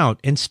your account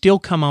and still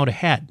come out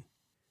ahead.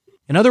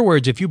 In other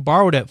words, if you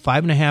borrowed at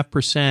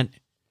 5.5%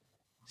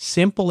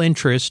 simple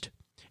interest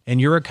and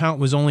your account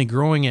was only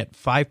growing at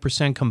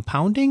 5%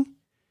 compounding,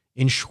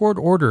 in short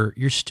order,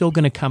 you're still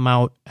going to come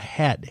out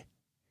ahead.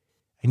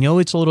 I know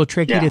it's a little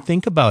tricky to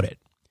think about it,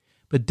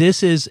 but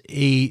this is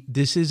a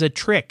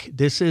trick.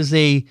 This is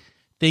a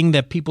thing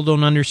that people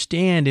don't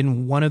understand,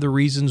 and one of the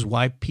reasons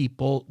why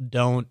people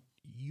don't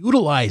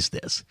utilize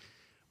this.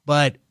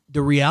 But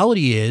the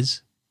reality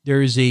is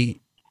there is a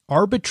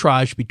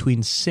arbitrage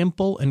between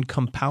simple and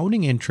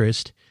compounding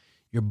interest.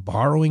 You're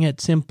borrowing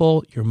at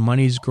simple, your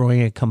money's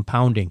growing at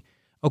compounding.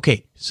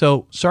 Okay,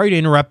 so sorry to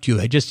interrupt you.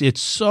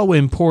 It's so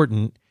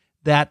important,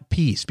 that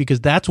piece, because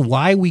that's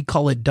why we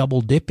call it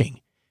double dipping.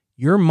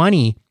 your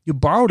money, you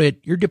borrowed it,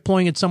 you're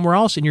deploying it somewhere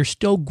else, and you're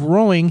still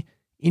growing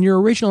in your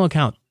original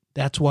account.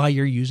 That's why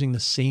you're using the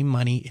same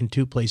money in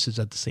two places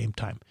at the same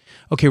time.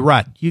 Okay,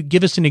 Rod, you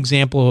give us an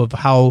example of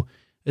how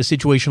a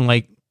situation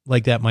like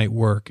that might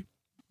work.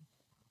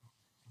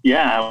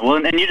 Yeah,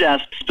 well, and you'd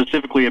asked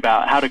specifically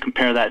about how to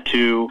compare that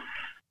to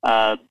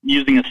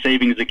using a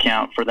savings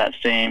account for that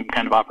same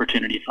kind of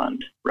opportunity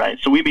fund, right?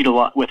 So we meet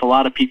with a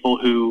lot of people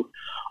who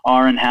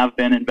are and have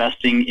been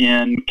investing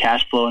in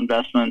cash flow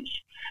investments,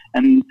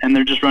 and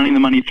they're just running the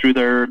money through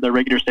their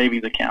regular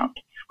savings account,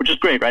 which is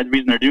great, right? The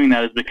reason they're doing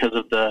that is because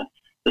of the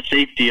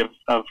safety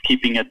of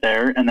keeping it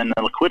there, and then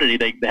the liquidity,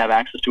 they have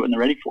access to it and they're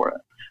ready for it.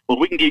 Well,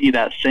 if we can give you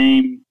that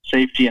same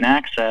safety and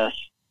access,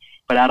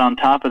 but add on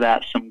top of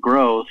that some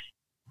growth,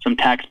 some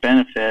tax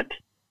benefit,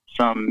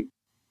 some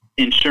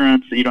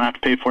insurance that you don't have to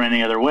pay for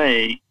any other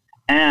way,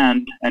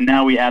 and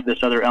now we add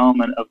this other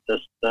element of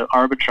the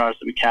arbitrage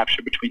that we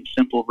capture between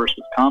simple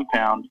versus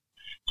compound.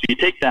 So you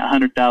take that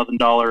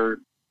 $100,000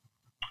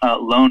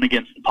 loan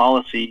against the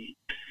policy,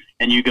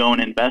 and you go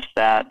and invest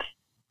that,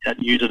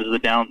 use it as a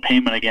down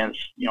payment against,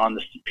 on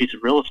this piece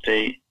of real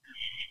estate.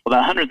 Well,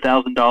 that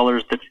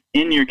 $100,000 that's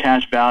in your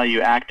cash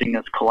value acting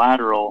as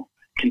collateral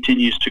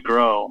continues to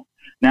grow.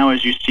 Now,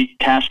 as you see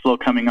cash flow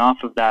coming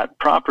off of that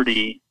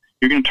property,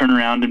 you're going to turn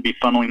around and be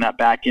funneling that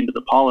back into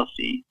the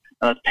policy.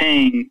 Now, that's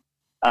paying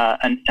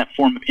a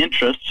form of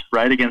interest,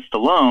 right, against the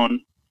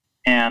loan,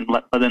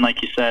 but then,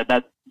 like you said,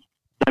 that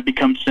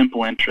becomes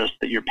simple interest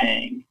that you're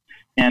paying.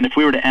 And if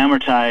we were to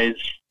amortize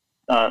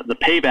the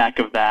payback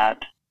of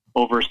that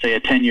over, say, a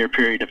 10-year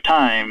period of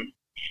time,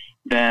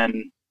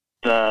 then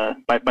by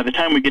the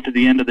time we get to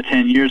the end of the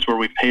 10 years where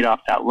we've paid off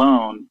that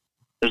loan,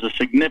 there's a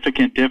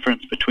significant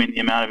difference between the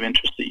amount of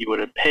interest that you would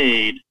have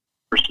paid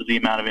versus the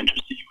amount of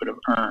interest that you would have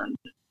earned.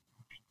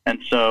 And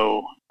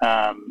so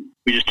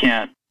we just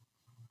can't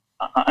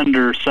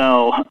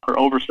undersell or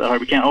oversell, or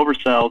we can't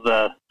oversell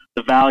the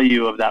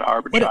value of that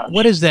arbitrage.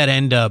 What does that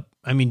end up?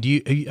 I mean,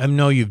 I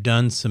know you've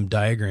done some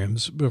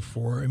diagrams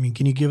before. I mean,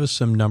 can you give us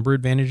some number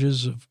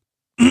advantages of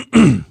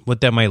what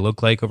that might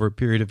look like over a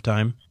period of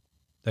time?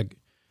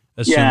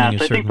 Yeah,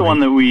 so I think the one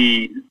that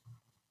we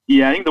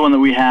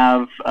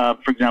have,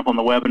 for example, in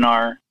the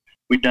webinar,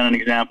 we've done an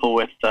example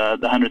with the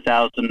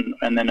 100,000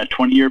 and then a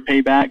 20-year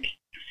payback.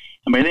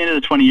 And by the end of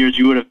the 20 years,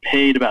 you would have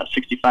paid about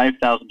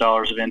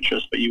 $65,000 of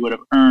interest, but you would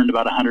have earned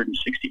about $165,000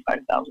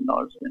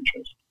 of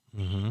interest.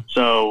 Mm-hmm.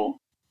 So,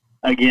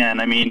 again,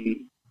 I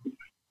mean,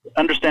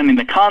 understanding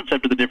the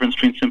concept of the difference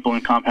between simple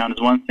and compound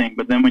is one thing,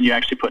 but then when you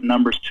actually put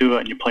numbers to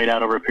it and you play it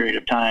out over a period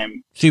of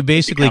time. So you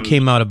basically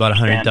came out about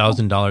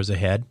 $100,000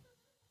 ahead?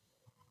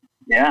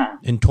 Yeah.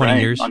 In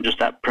 20 years? On just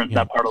that part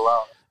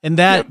alone. And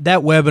that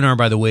webinar,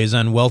 by the way, is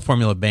on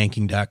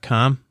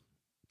wealthformulabanking.com.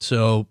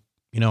 So,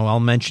 I'll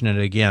mention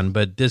it again,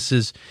 but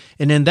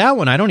and in that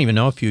one, I don't even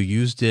know if you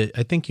used it.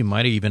 I think you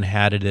might have even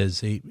had it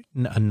as a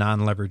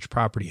non-leveraged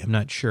property. I'm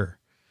not sure.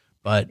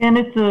 And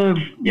it's a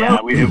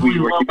relatively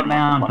low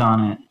amount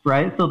on it,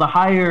 right? So the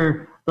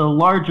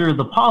larger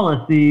the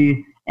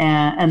policy,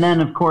 and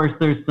then of course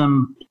there's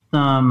some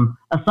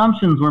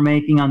assumptions we're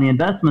making on the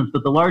investments,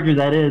 but the larger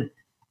that is,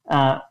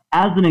 as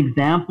an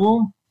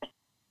example,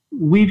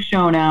 we've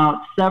shown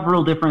out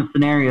several different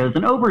scenarios,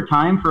 and over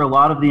time for a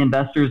lot of the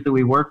investors that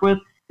we work with,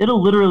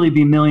 it'll literally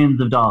be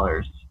millions of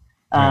dollars,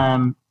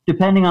 right,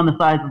 depending on the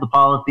size of the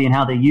policy and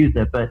how they use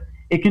it, but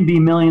it can be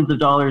millions of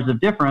dollars of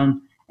difference.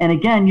 And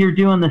again, you're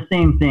doing the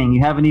same thing.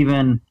 You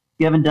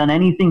haven't done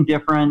anything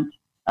different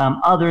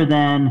other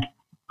than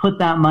put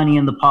that money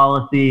in the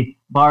policy,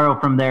 borrow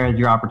from there as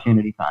your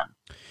opportunity fund.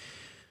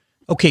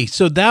 Okay,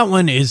 so that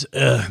one is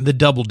the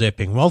double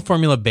dipping. Wealth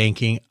Formula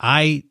Banking.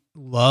 I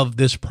love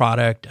this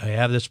product. I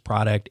have this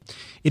product.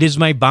 It is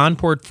my bond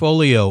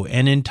portfolio,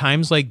 and in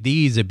times like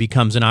these, it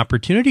becomes an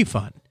opportunity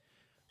fund,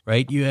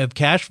 right? You have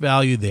cash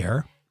value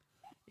there,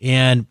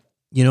 and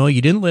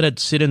you didn't let it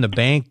sit in the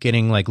bank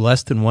getting like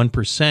less than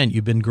 1%.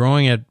 You've been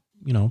growing at,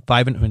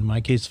 in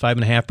my case,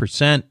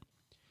 5.5%.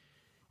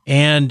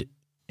 And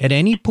at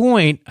any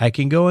point, I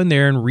can go in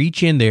there and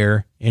reach in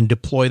there and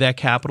deploy that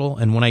capital.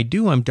 And when I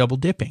do, I'm double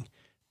dipping.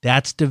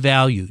 That's the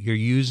value. You're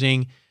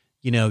using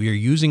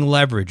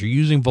leverage, you're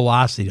using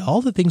velocity,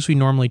 all the things we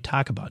normally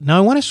talk about. Now,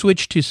 I want to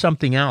switch to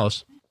something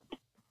else,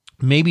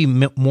 maybe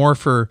more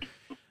for,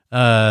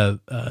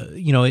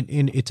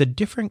 it's a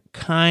different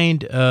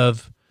kind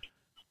of,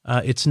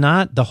 it's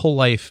not the whole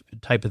life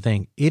type of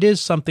thing. It is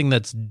something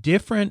that's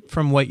different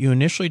from what you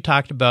initially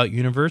talked about,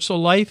 universal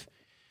life.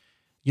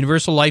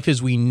 Universal life,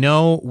 as we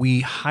know,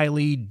 we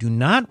highly do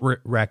not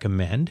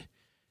recommend.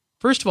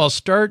 First of all,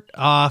 start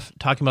off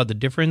talking about the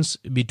difference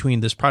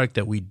between this product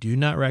that we do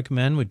not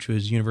recommend, which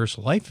was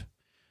universal life,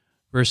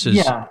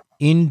 versus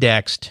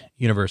indexed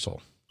universal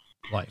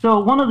life. So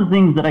one of the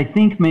things that I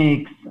think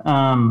makes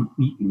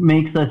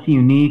us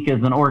unique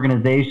as an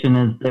organization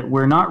is that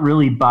we're not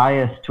really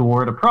biased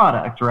toward a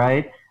product,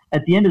 right?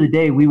 At the end of the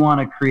day, we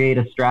want to create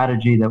a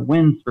strategy that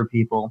wins for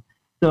people.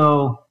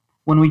 So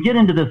when we get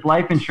into this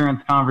life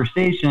insurance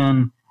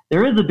conversation,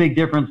 there is a big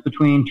difference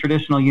between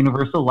traditional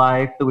universal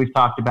life that we've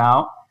talked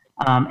about,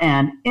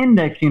 and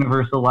index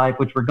universal life,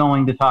 which we're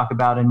going to talk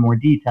about in more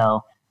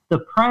detail. The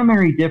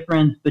primary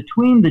difference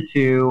between the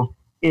two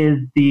is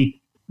the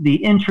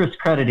interest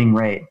crediting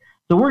rate.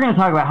 So we're going to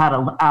talk about how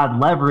to add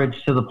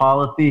leverage to the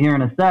policy here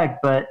in a sec,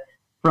 but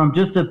from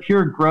just a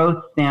pure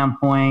growth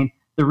standpoint,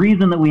 the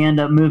reason that we end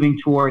up moving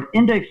toward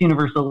index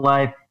universal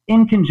life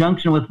in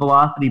conjunction with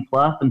Velocity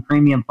Plus and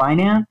premium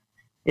finance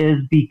is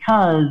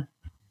because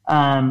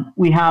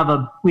we have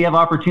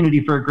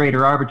opportunity for a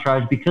greater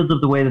arbitrage because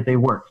of the way that they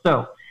work.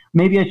 So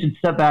maybe I should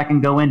step back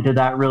and go into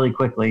that really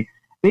quickly.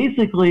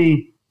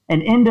 Basically,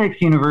 an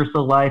index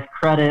universal life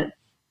credits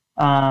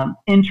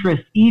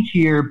interest each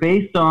year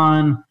based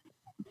on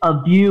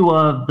a view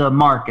of the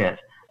market.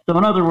 So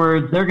in other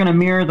words, they're going to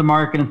mirror the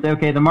market and say,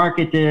 okay, the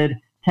market did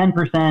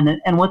 10%.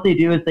 And what they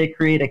do is they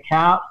create a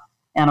cap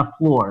and a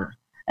floor.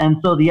 And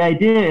so the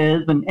idea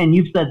is, and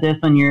you've said this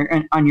on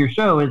your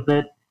show, is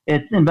that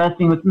it's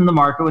investing within the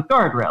market with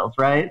guardrails,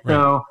 right?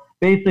 So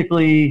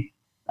basically,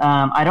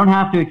 I don't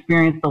have to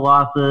experience the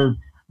losses,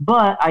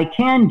 but I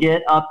can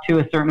get up to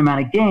a certain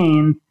amount of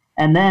gains.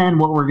 And then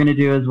what we're going to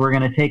do is we're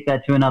going to take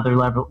that to another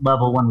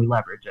level when we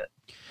leverage it.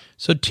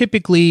 So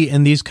typically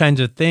in these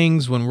kinds of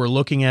things, when we're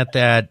looking at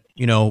that,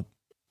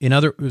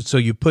 so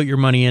you put your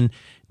money in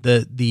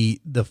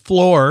the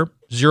floor,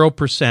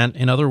 0%.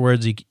 In other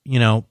words,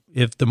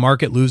 if the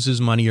market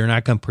loses money, you're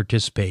not going to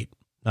participate.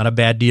 Not a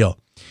bad deal.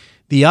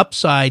 The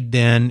upside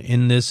then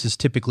in this is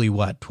typically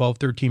what, 12,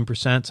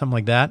 13%, something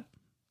like that?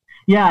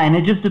 Yeah, and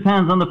it just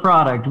depends on the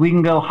product. We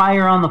can go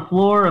higher on the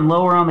floor and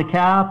lower on the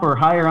cap, or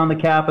higher on the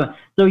cap.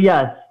 So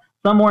yes,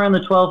 somewhere in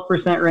the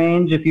 12%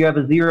 range if you have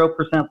a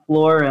 0%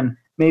 floor, and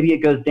maybe it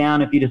goes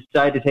down if you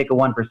decide to take a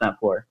 1%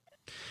 floor.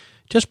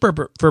 Just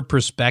for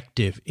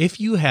perspective, if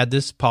you had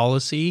this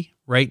policy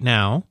right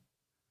now,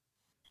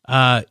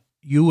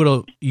 you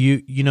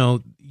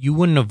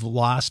wouldn't have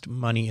lost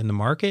money in the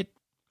market.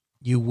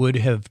 You would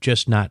have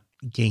just not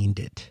gained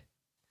it.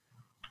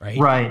 Right.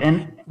 Right.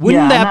 And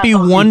wouldn't that be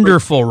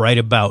wonderful right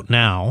about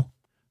now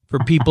for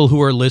people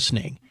who are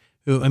listening?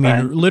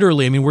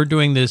 Literally, we're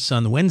doing this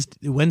on the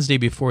Wednesday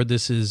before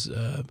this is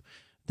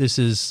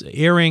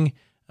airing.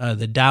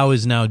 The Dow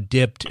is now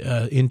dipped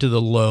into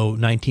the low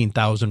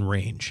 19,000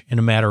 range in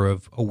a matter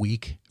of a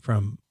week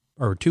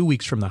 2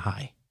 weeks from the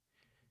high.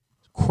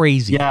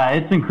 Crazy. Yeah,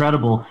 it's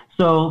incredible.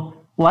 So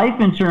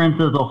life insurance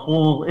as a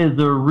whole is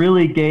a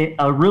really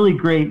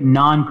great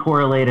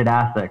non-correlated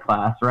asset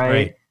class,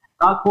 right?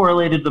 Not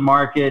correlated to the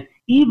market.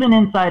 Even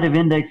inside of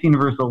index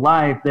universal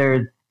life,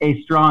 there's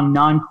a strong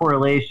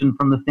non-correlation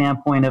from the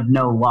standpoint of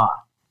no loss.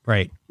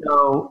 Right.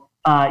 So,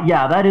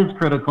 that is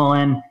critical.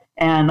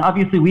 And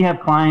obviously we have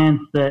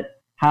clients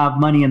that have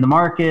money in the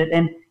market,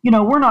 and,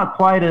 we're not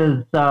quite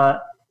as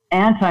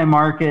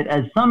anti-market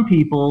as some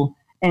people.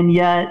 And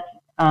yet,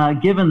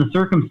 given the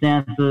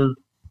circumstances,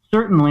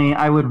 certainly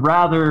I would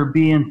rather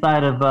be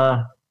inside of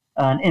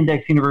an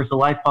index universal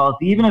life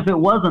policy, even if it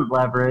wasn't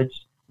leveraged,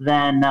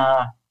 than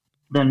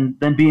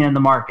being in the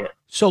market.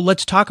 So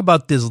let's talk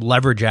about this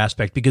leverage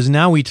aspect, because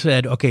now we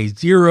said, okay,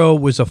 0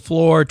 was a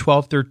floor,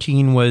 12,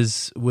 13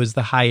 was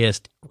the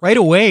highest. Right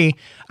away,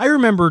 I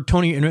remember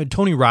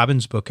Tony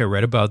Robbins' book. I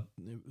read about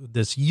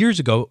this years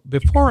ago,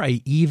 before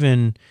I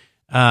even,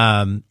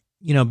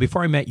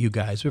 before I met you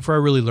guys, before I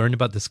really learned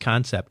about this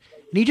concept.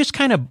 And he just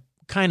kind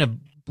of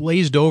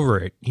blazed over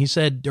it. He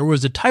said there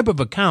was a type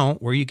of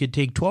account where you could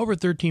take 12 or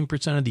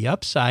 13% of the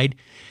upside,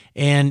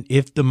 and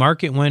if the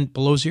market went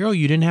below 0,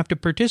 you didn't have to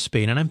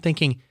participate. And I'm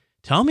thinking,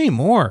 tell me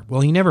more.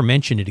 Well, he never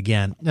mentioned it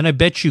again. And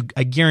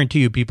I guarantee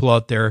you people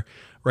out there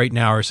right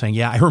now are saying,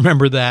 yeah, I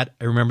remember that.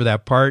 I remember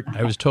that part.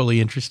 I was totally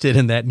interested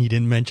in that, and he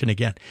didn't mention it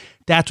again.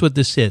 That's what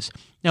this is.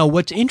 Now,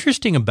 what's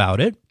interesting about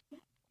it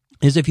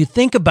is if you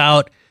think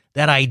about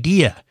that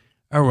idea,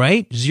 all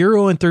right,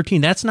 0 and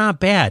 13, that's not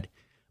bad.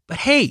 But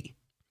hey,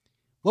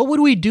 what would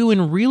we do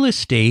in real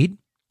estate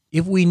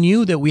if we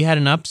knew that we had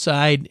an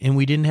upside and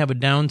we didn't have a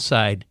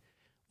downside?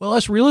 Well,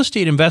 us real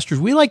estate investors,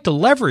 we like to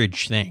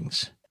leverage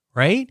things,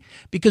 right?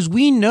 Because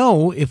we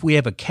know if we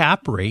have a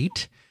cap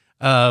rate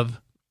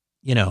of,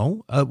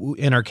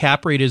 and our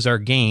cap rate is our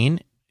gain,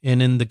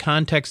 and in the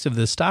context of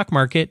the stock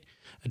market,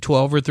 a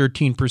 12 or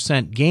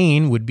 13%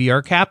 gain would be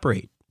our cap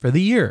rate for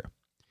the year.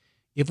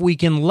 If we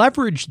can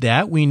leverage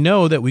that, we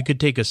know that we could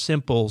take a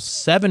simple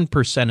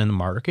 7% in the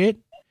market.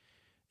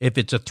 If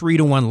it's a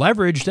 3-to-1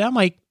 leverage, that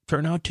might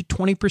turn out to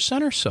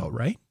 20% or so,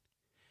 right?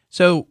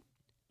 So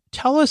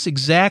tell us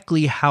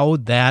exactly how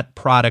that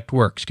product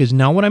works, because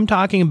now what I'm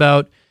talking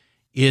about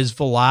is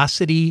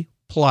Velocity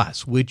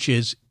Plus, which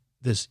is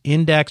this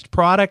indexed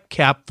product,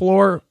 cap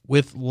floor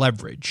with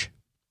leverage.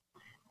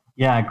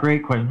 Yeah,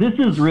 great question. This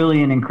is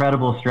really an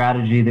incredible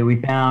strategy that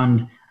we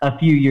found a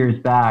few years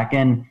back.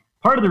 And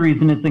part of the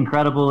reason it's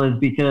incredible is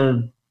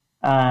because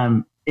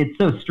it's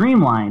so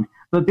streamlined.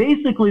 But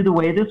basically the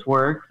way this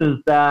works is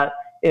that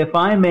if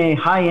I'm a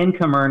high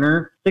income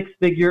earner,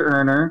 6-figure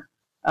earner,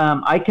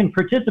 I can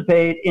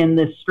participate in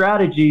this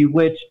strategy,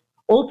 which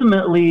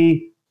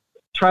ultimately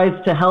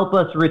tries to help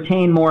us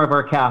retain more of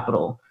our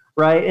capital,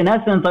 right? In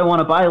essence, I want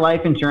to buy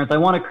life insurance. I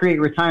want to create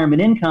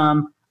retirement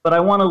income, but I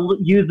want to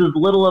use as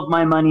little of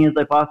my money as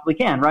I possibly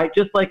can, right?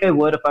 Just like I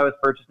would if I was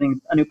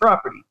purchasing a new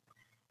property.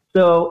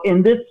 So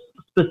in this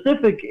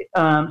specific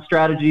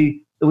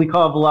strategy that we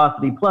call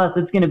Velocity Plus,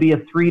 it's going to be a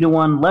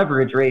 3-to-1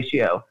 leverage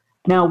ratio.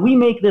 Now, we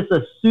make this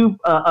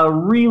a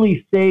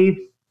really safe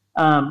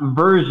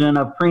version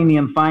of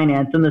premium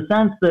finance in the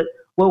sense that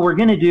what we're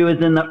going to do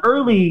is in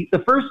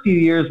the first few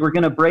years, we're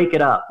going to break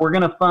it up. I'm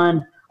going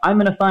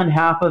to fund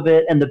half of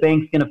it, and the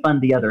bank's going to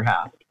fund the other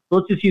half. So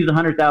let's just use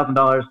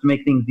 $100,000 to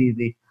make things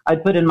easy.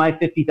 I'd put in my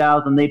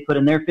 $50,000, they'd put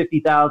in their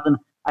 $50,000.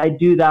 I'd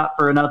do that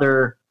for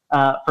another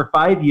for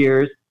 5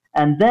 years,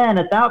 and then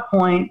at that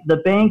point, the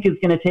bank is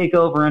going to take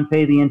over and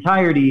pay the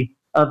entirety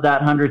of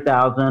that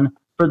 $100,000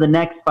 for the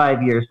next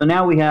 5 years. So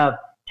now we have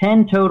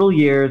 10 total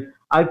years.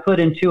 I've put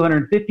in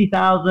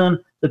 $250,000.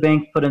 The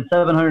bank's put in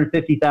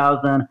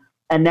 $750,000,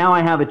 and now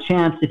I have a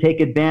chance to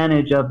take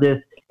advantage of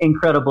this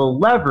incredible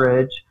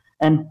leverage.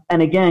 And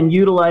again,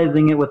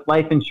 utilizing it with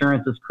life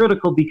insurance is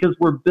critical because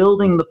we're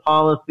building the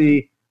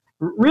policy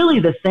really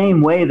the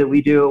same way that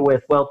we do it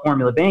with Wealth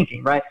Formula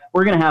Banking, right?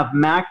 We're going to have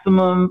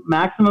maximum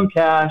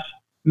cash,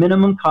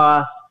 minimum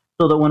cost,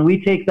 so that when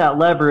we take that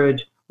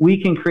leverage, we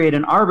can create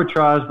an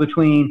arbitrage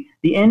between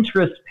the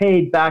interest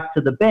paid back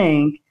to the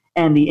bank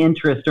and the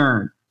interest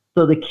earned.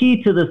 So the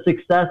key to the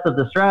success of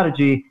the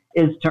strategy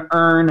is to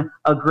earn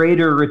a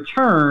greater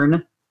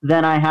return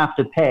than I have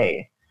to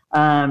pay.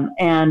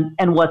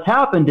 And what's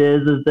happened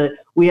is that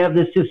we have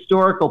this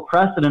historical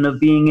precedent of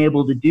being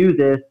able to do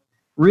this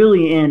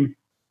really in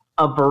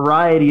a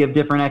variety of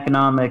different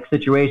economic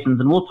situations.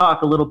 And we'll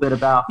talk a little bit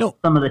about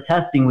some of the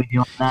testing we do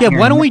on that. Yeah,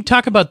 why don't we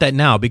talk about that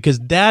now? Because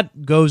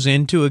that goes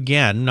into,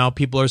 again, now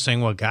people are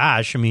saying, well,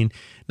 gosh, I mean,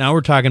 now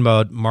we're talking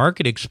about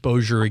market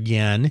exposure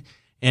again.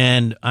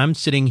 And I'm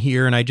sitting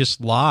here and I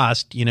just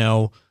lost,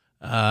 25,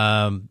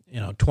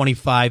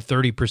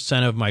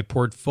 30% of my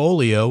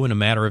portfolio in a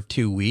matter of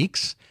 2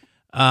 weeks.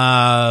 Do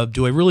I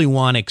really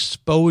want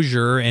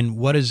exposure, and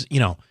what is,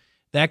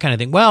 that kind of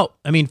thing? Well,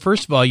 I mean,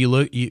 first of all,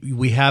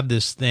 we have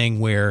this thing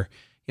where,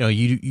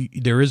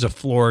 there is a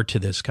floor to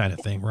this kind of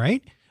thing,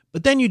 right?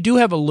 But then you do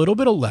have a little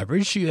bit of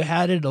leverage. You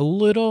added a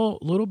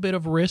little bit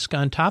of risk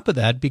on top of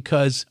that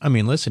because, I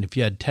mean, listen, if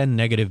you had 10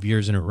 negative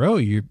years in a row,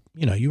 you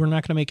were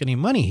not going to make any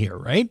money here,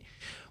 right?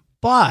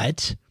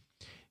 But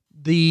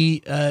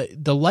the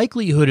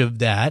likelihood of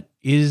that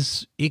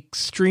is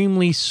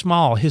extremely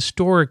small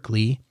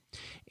historically.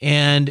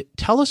 And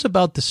tell us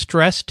about the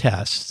stress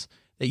tests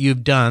that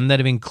you've done that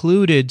have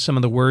included some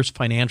of the worst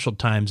financial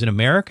times in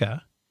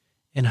America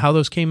and how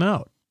those came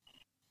out.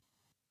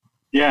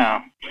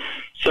 Yeah.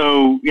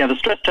 So, the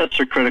stress tests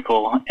are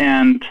critical.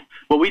 And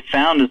what we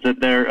found is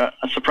that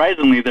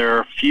surprisingly, there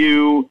are a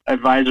few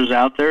advisors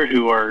out there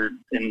who are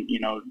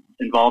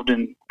involved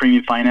in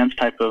premium finance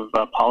type of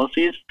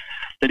policies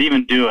that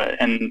even do it.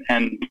 And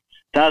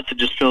it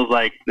just feels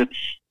like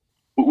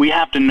we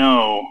have to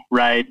know,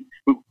 right?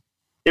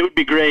 It would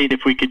be great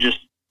if we could just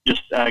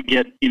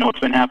get, what's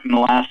been happening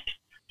the last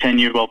 10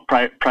 years, well,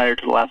 prior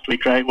to the last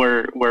week, right,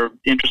 where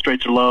interest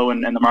rates are low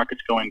and the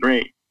market's going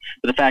great.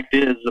 But the fact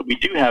is that we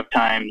do have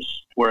times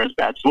where it's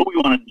bad. So what we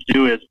wanted to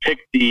do is pick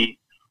the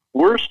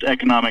worst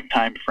economic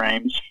time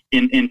frames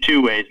in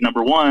two ways.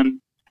 Number one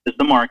is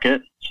the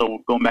market, so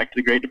going back to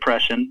the Great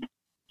Depression.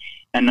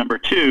 And number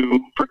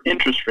two, for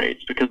interest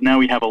rates, because now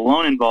we have a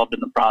loan involved in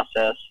the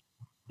process,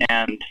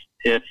 and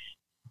if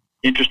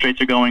interest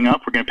rates are going up,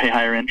 we're going to pay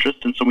higher interest,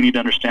 and so we need to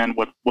understand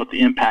what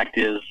the impact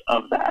is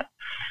of that.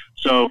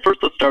 So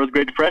first, let's start with the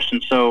Great Depression.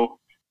 So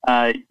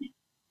the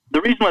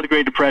reason why the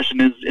Great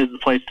Depression is the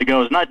place to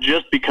go is not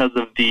just because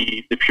of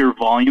the pure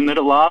volume that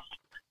it lost,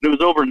 but it was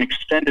over an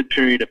extended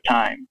period of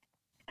time.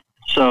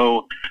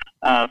 So,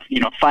 5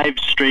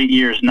 straight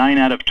years, 9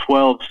 out of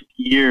 12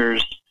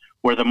 years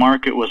where the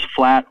market was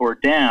flat or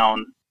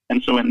down,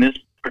 and so in this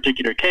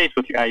particular case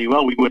with the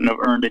IUL, we wouldn't have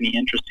earned any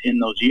interest in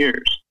those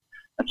years.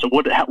 And so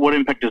what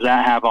impact does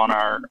that have on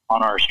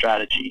our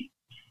strategy?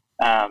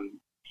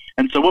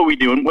 And so what we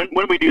do, and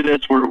when we do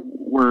this,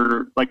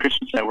 we're like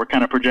Christian said, we're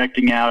kind of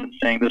projecting out and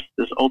saying this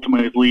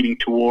ultimately is leading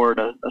toward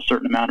a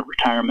certain amount of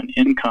retirement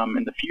income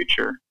in the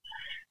future.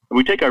 If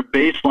we take our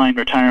baseline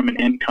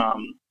retirement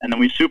income and then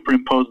we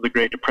superimpose the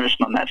Great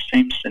Depression on that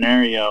same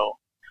scenario,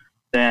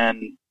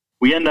 then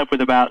we end up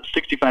with about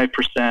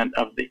 65%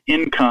 of the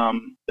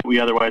income that we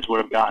otherwise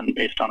would have gotten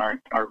based on our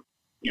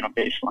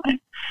baseline.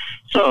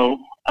 So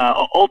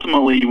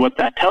ultimately, what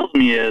that tells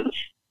me is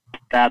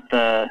that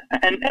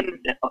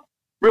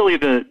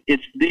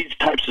it's these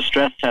types of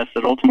stress tests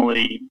that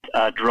ultimately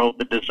drove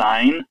the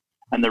design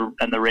and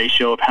the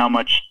ratio of how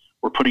much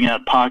we're putting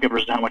out of pocket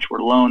versus how much we're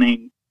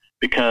loaning,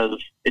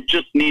 because it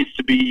just needs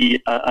to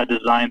be a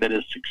design that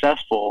is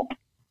successful,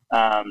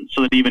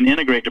 so that even in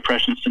a Great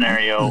Depression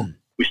scenario,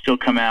 we still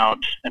come out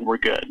and we're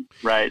good,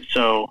 right?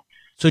 So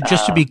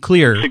just to be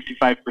clear,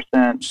 65%.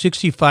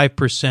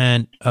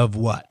 65% of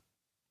what?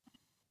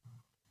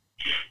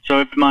 So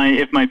if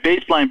my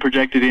baseline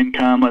projected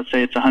income, let's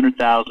say it's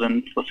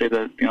 $100,000, let's say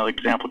the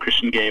example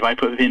Christian gave, I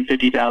put in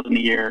 $50,000 a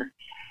year,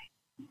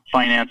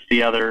 finance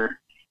the other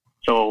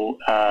So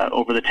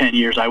over the 10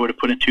 years, I would have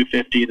put in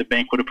 $250, the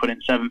bank would have put in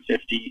 $750,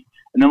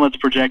 and then let's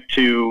project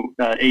to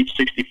age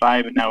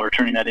 65, and now we're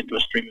turning that into a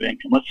stream of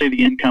income. Let's say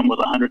the income was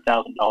 $100,000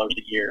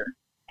 a year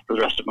for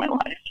the rest of my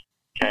life.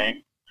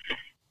 Okay,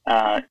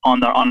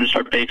 on just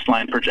our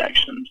baseline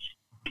projections.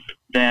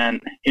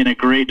 Then in a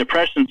Great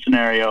Depression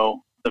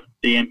scenario,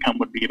 the income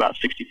would be about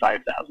 $65,000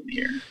 a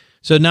year.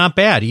 So not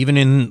bad, even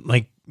in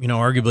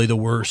arguably the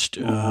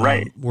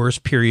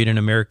worst period in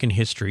American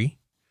history.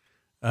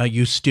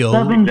 You still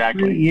 7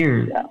 straight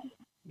years.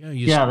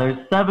 Yeah. There's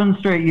 7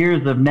 straight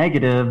years of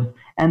negative,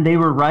 and they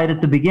were right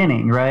at the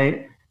beginning,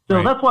 right?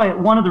 So That's why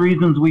one of the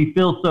reasons we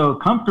feel so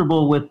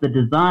comfortable with the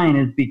design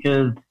is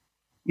because,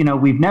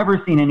 we've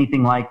never seen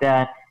anything like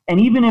that. And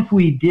even if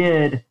we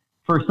did,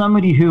 for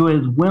somebody who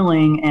is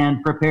willing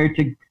and prepared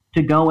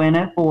to go in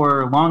it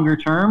for longer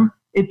term,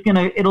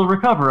 it'll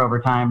recover over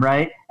time,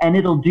 right? And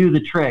it'll do the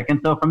trick. And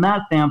so from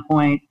that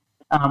standpoint,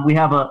 we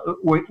have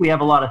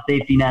a lot of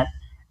safety nets.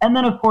 And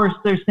then, of course,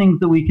 there's things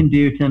that we can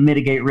do to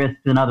mitigate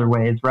risks in other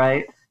ways,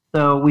 right?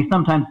 So we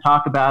sometimes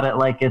talk about it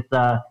like it's,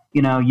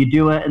 you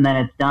do it and then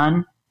it's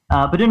done.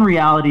 But in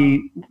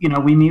reality,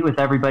 we meet with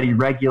everybody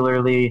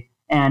regularly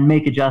and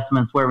make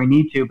adjustments where we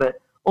need to. But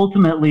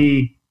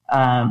ultimately,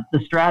 the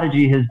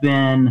strategy has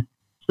been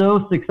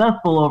so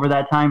successful over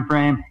that time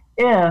frame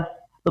if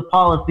the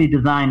policy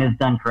design is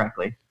done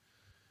correctly.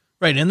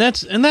 Right, and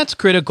that's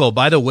critical.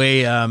 By the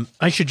way,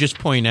 I should just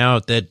point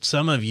out that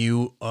some of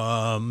you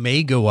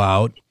may go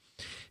out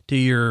to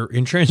your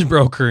insurance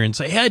broker and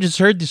say, "Hey, I just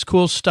heard this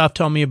cool stuff.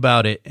 Tell me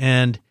about it."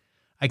 And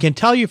I can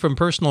tell you from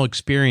personal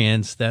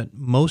experience that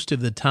most of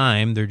the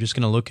time they're just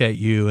going to look at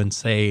you and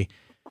say,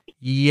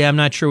 "Yeah, I'm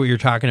not sure what you're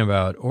talking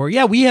about," or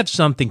 "Yeah, we have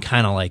something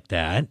kind of like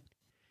that."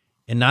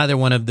 And neither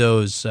one of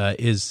those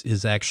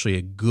is actually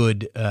a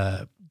good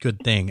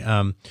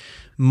thing.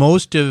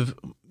 Most of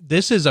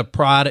this is a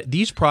product.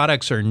 These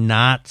products are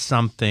not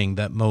something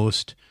that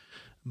most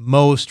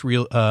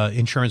real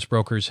insurance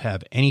brokers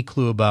have any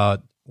clue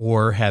about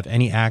or have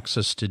any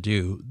access to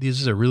do. This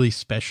is a really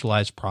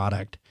specialized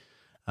product.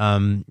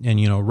 And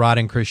Rod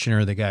and Christian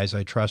are the guys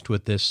I trust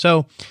with this.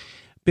 So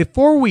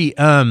before we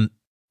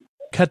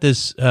cut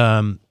this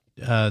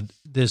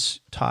this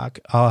talk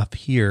off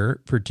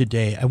here for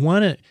today, I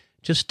want to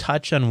just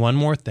touch on one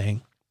more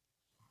thing,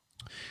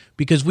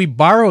 because we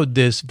borrowed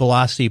this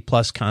Velocity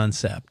Plus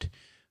concept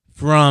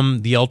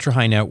from the ultra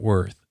high net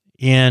worth,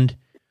 and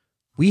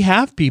we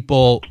have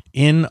people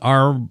in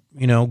our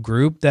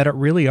group that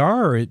really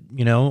are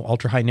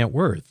ultra high net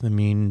worth. I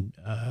mean,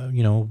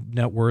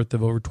 net worth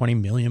of over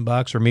 $20 million,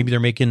 or maybe they're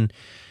making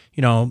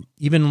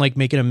even like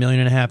making $1.5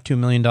 million, $2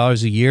 million a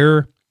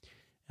year.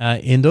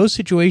 In those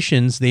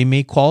situations, they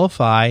may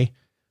qualify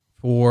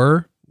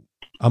for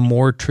a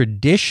more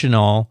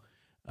traditional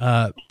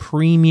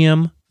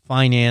premium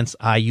finance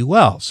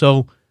IUL.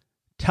 So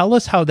tell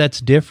us how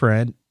that's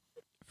different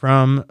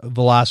from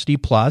Velocity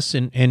Plus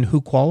and who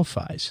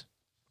qualifies.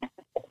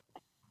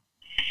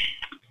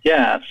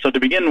 Yeah. So to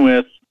begin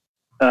with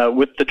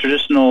the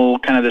traditional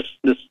kind of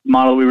this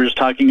model we were just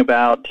talking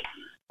about,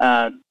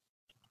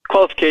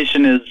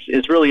 qualification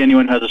is really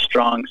anyone who has a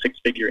strong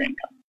 6-figure income.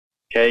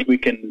 Okay, we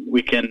can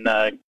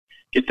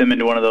get them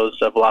into one of those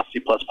Velocity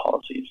Plus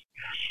policies.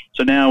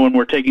 So now when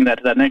we're taking that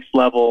to that next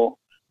level,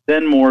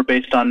 then more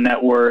based on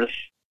net worth,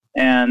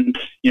 and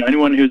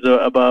anyone who's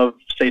above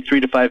say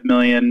 3 to 5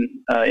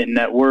 million in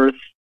net worth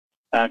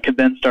could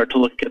then start to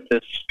look at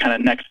this kind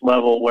of next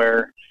level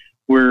where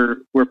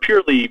we're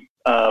purely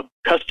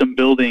custom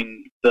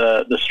building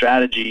the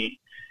strategy.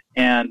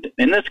 And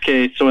in this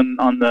case, so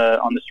on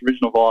this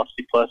original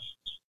Velocity Plus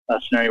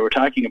scenario we're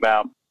talking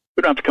about,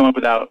 we don't have to come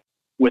up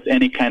with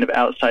any kind of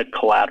outside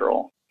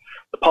collateral.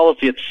 The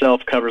policy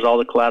itself covers all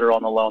the collateral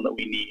on the loan that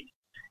we need.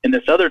 In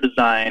this other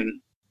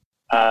design,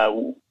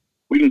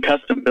 we can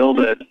custom build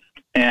it,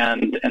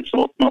 and so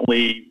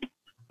ultimately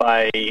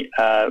by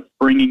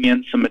bringing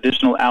in some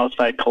additional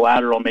outside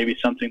collateral, maybe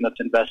something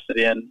that's invested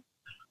in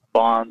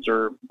bonds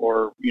or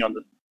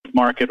the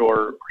market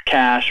or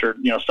cash or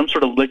some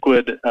sort of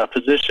liquid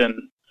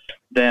position,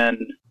 then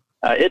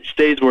it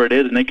stays where it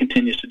is and it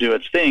continues to do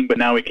its thing. But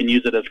now we can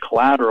use it as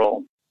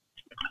collateral.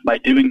 By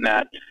doing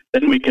that,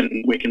 then we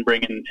can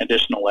bring in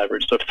additional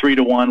leverage. So if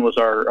 3-to-1 was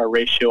our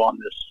ratio on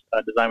this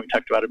design we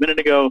talked about a minute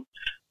ago,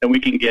 then we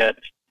can go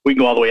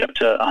all the way up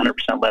to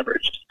 100%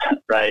 leverage,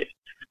 right?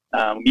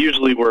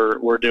 Usually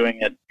we're doing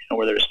it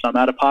where there's some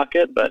out of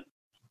pocket, but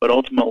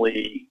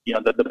ultimately,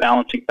 the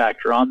balancing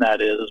factor on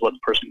that is what the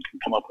person can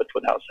come up with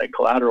outside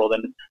collateral.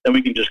 Then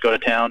we can just go to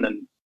town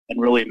and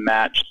really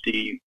match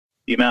the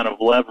amount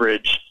of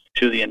leverage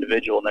to the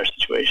individual in their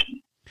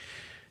situation.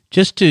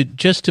 Just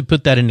to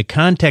put that into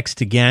context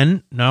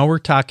again, now we're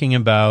talking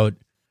about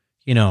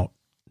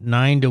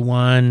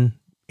 9-to-1,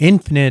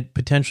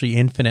 potentially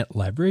infinite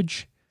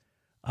leverage.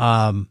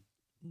 I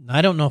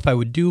don't know if I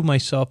would do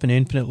myself an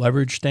infinite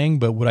leverage thing,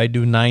 but would I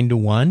do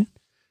 9-to-1?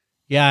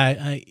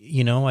 Yeah,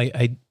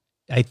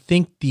 I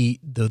think the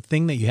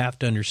thing that you have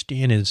to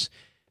understand is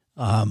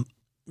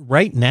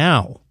right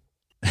now,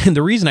 and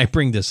the reason I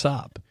bring this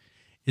up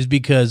is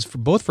because for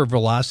both for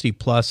Velocity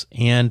Plus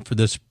and for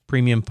this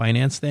premium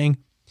finance thing,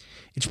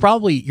 it's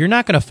probably, you're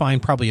not going to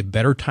find probably a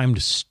better time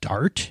to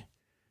start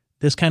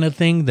this kind of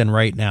thing than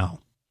right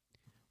now.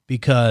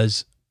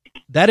 Because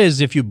that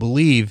is, if you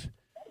believe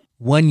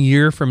 1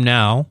 year from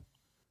now,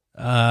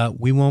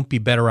 we won't be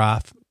better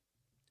off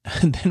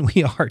than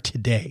we are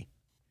today.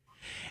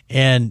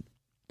 And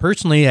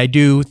personally, I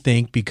do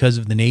think because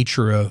of the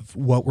nature of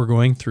what we're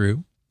going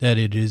through, that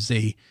it is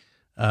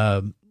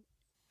I'm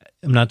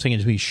not saying it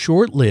to be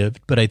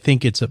short-lived, but I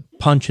think it's a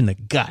punch in the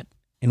gut.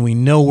 And we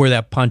know where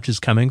that punch is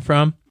coming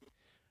from.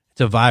 It's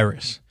a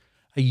virus.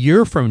 A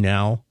year from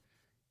now,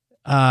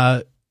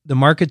 the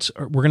markets,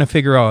 we're going to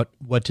figure out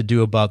what to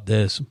do about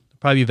this.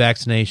 Probably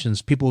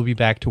vaccinations. People will be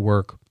back to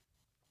work.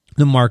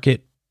 The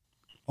market,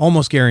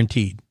 almost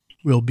guaranteed,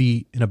 will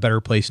be in a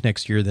better place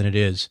next year than it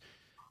is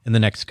in the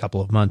next couple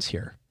of months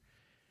here.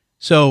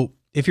 So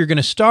if you're going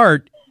to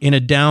start in a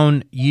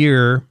down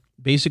year,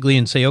 basically,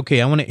 and say,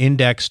 okay, I want to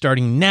index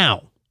starting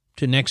now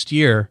to next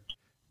year,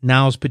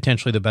 now is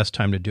potentially the best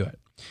time to do it.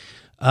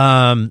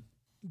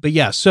 But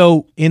yeah,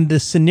 so in the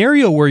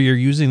scenario where you're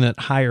using that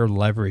higher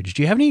leverage,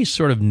 do you have any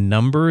sort of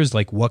numbers,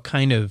 like what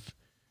kind of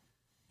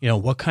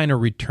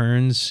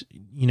returns,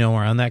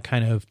 are on that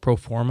kind of pro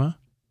forma?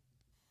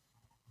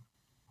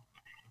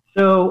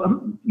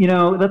 So,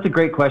 that's a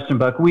great question,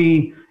 Buck.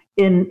 We,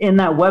 in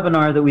that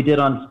webinar that we did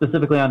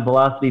specifically on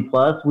Velocity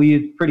Plus, we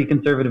used pretty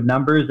conservative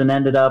numbers and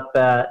ended up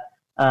at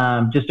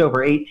just over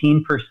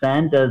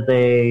 18% as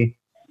a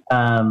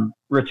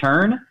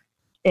return.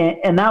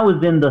 And that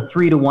was in the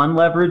 3-to-1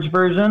 leverage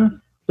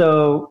version.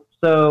 So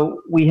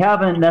we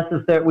haven't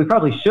necessarily, we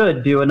probably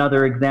should do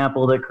another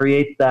example that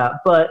creates that.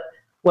 But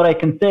what I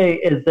can say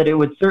is that it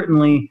would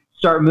certainly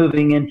start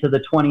moving into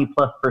the 20+%.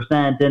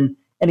 And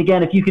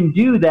again, if you can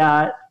do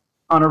that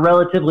on a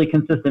relatively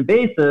consistent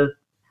basis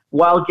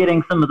while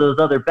getting some of those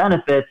other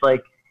benefits,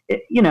 like,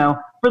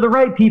 for the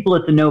right people,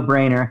 it's a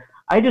no-brainer.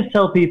 I just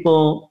tell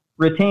people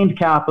retained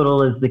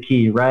capital is the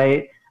key,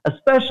 right?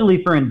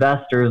 Especially for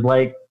investors.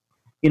 Like,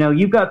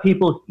 you've got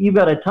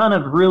a ton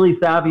of really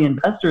savvy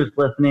investors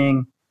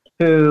listening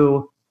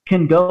who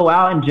can go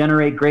out and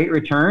generate great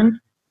returns.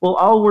 Well,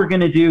 all we're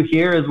going to do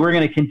here is we're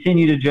going to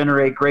continue to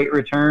generate great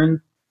returns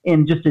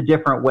in just a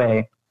different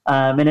way.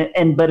 But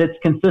it's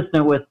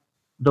consistent with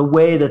the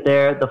way that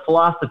the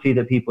philosophy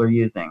that people are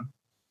using.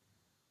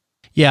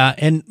 Yeah.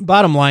 And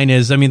bottom line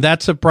is,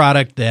 that's a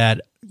product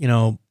that,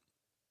 a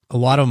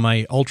lot of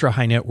my ultra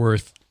high net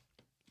worth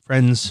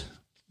friends,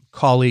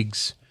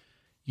 colleagues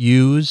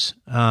use.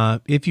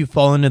 If you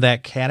fall into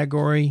that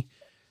category,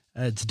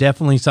 it's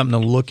definitely something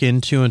to look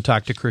into and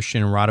talk to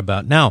Christian and Rod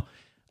about. Now,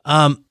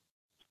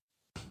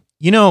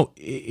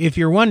 if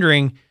you're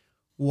wondering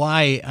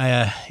why,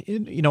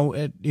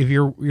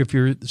 if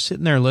you're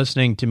sitting there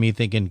listening to me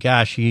thinking,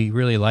 gosh, he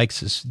really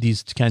likes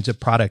these kinds of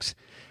products.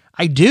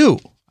 I do.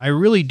 I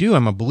really do.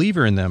 I'm a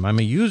believer in them. I'm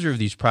a user of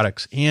these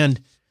products. And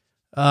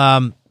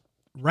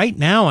right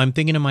now I'm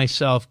thinking to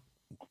myself,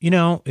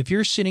 if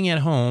you're sitting at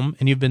home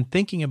and you've been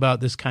thinking about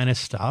this kind of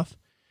stuff,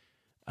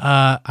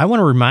 I want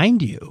to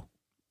remind you,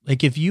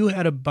 like, if you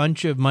had a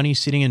bunch of money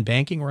sitting in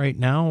banking right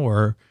now,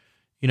 or,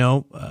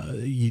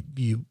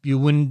 you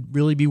wouldn't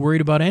really be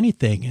worried about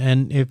anything.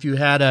 And if you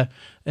had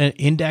an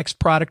index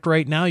product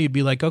right now, you'd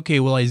be like, okay,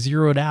 well, I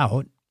zeroed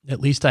out.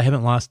 At least I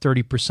haven't lost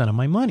 30% of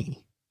my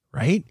money,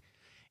 right?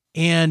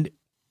 And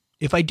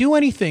if I do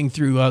anything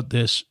throughout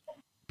this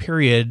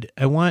period,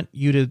 I want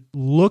you to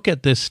look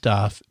at this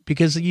stuff,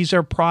 because these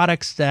are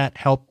products that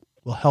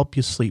will help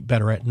you sleep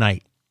better at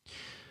night.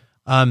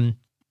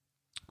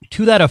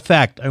 To that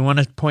effect, I want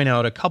to point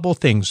out a couple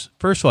things.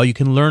 First of all, you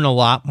can learn a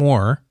lot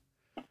more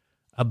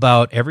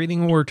about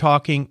everything we're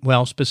talking,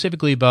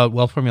 specifically about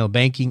Wealth Formula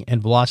Banking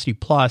and Velocity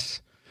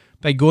Plus,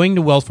 by going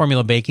to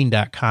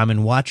wealthformulabanking.com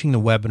and watching the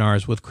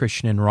webinars with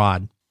Christian and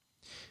Rod.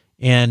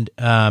 And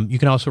you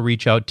can also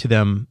reach out to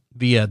them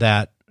via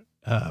that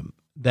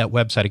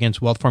website, again, it's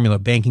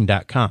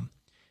wealthformulabanking.com.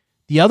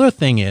 The other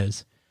thing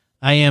is,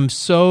 I am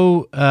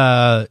so,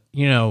 I'm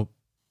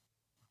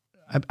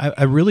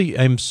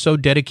so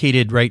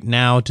dedicated right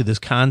now to this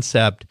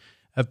concept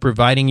of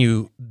providing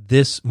you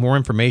more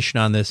information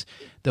on this,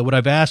 that what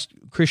I've asked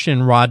Christian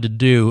and Rod to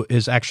do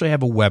is actually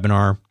have a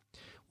webinar.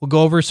 We'll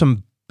go over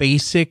some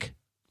basic,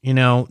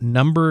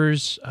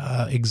 numbers,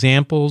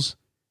 examples,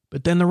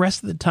 but then the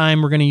rest of the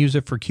time we're going to use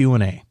it for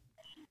Q&A.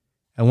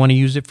 I want to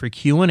use it for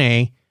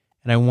Q&A,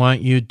 and I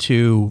want you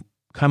to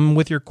come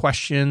with your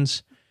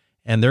questions,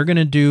 and they're going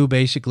to do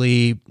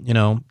basically,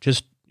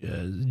 just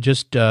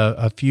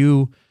a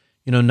few,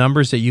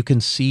 numbers that you can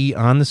see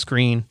on the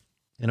screen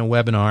in a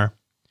webinar.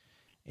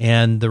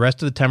 And the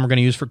rest of the time we're going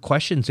to use for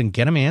questions and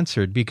get them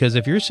answered. Because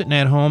if you're sitting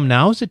at home,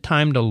 now's the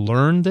time to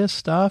learn this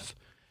stuff.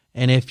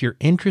 And if you're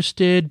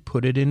interested,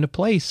 put it into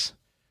place.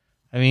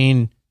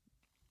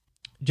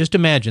 Just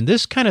imagine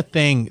this kind of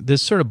thing,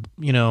 this sort of,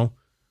 we got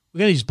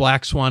these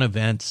black swan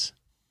events.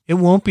 It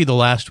won't be the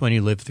last one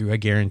you live through. I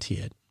guarantee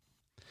it.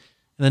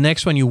 And the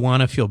next one you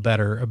want to feel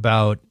better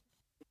about,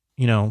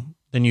 than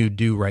you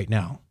do right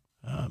now.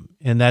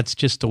 And that's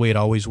just the way it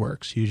always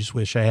works. You just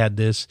wish I had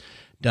this,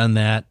 done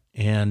that.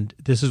 And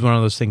this is one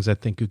of those things I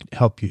think could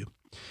help you.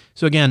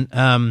 So again,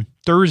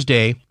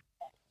 Thursday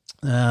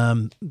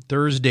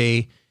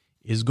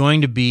is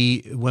going to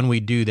be when we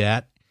do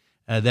that.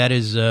 That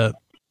is,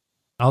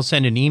 I'll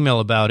send an email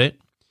about it,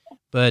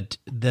 but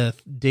the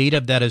date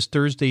of that is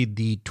Thursday,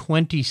 the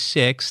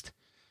 26th,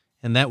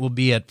 and that will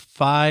be at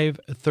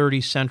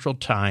 5:30 Central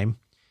Time.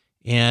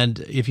 And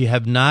if you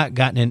have not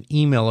gotten an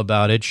email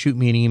about it, shoot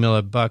me an email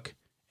at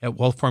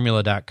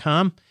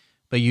buck@wealthformula.com.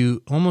 But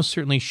you almost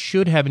certainly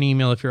should have an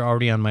email if you're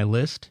already on my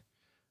list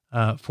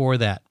for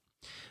that.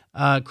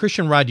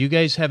 Christian, Rod, do you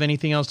guys have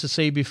anything else to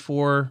say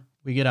before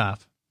we get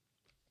off?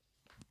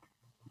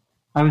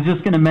 I was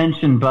just going to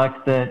mention,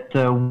 Buck, that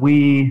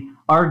we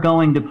are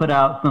going to put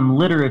out some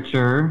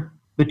literature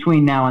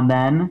between now and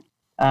then.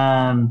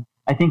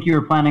 I think you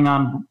were planning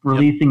on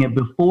releasing it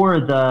before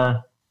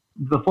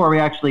we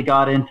actually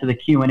got into the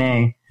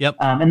Q&A. Yep.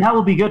 And that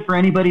will be good for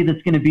anybody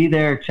that's going to be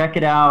there. Check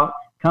it out.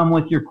 Come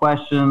with your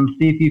questions.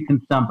 See if you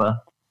can stump us.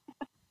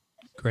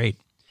 Great.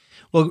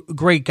 Well,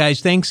 great, guys.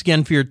 Thanks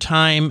again for your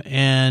time.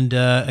 And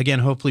again,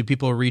 hopefully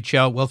people will reach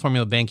out,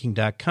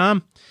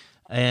 wealthformulabanking.com.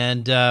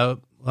 And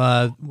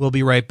we'll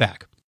be right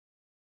back.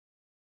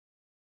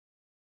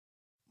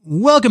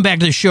 Welcome back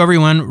to the show,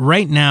 everyone.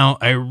 Right now,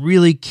 I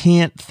really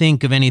can't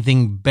think of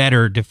anything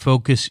better to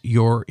focus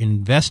your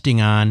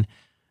investing on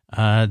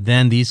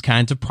than these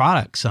kinds of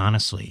products,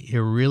 honestly.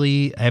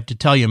 I have to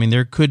tell you, I mean,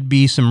 there could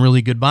be some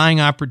really good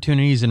buying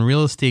opportunities in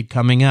real estate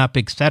coming up,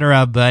 et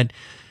cetera, but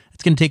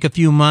it's going to take a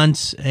few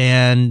months,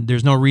 and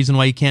there's no reason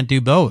why you can't do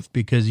both,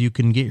 because you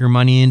can get your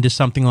money into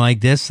something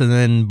like this and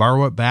then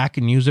borrow it back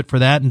and use it for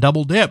that and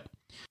double dip.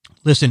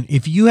 Listen,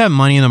 if you have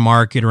money in the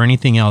market or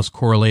anything else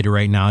correlated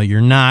right now,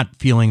 you're not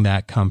feeling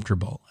that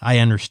comfortable. I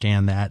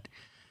understand that.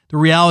 The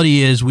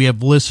reality is we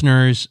have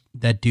listeners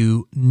that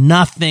do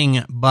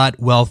nothing but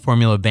wealth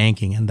formula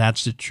banking, and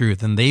that's the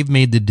truth. And they've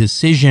made the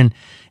decision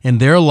in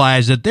their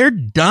lives that they're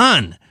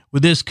done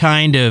with this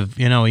kind of,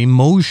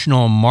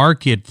 emotional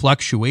market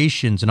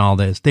fluctuations and all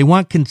this. They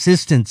want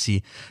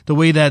consistency, the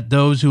way that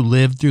those who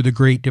lived through the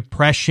Great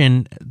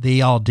Depression,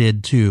 they all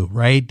did too,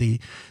 right?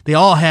 They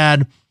all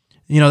had,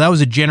 that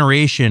was a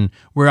generation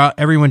where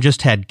everyone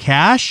just had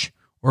cash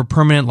or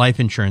permanent life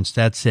insurance.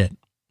 That's it.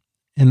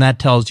 And that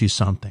tells you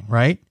something,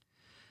 right?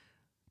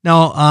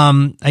 Now,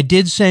 I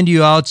did send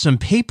you out some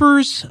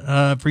papers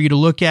for you to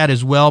look at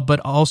as well, but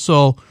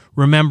also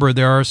remember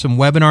there are some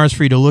webinars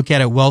for you to look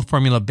at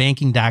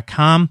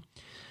wealthformulabanking.com,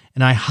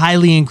 and I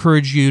highly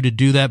encourage you to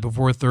do that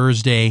before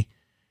Thursday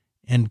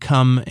and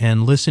come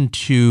and listen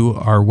to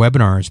our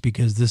webinars,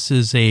 because this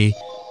is a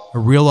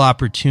real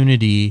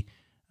opportunity,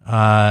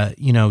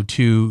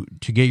 to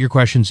get your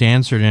questions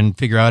answered and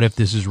figure out if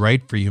this is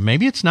right for you.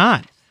 Maybe it's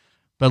not.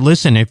 But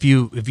listen, if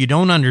you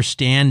don't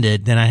understand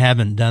it, then I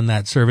haven't done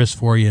that service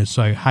for you,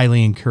 so I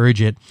highly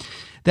encourage it.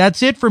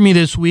 That's it for me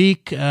this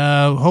week.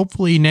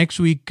 Hopefully next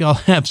week I'll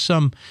have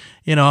some,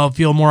 I'll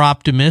feel more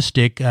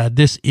optimistic.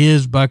 This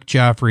is Buck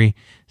Joffrey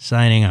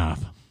signing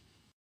off.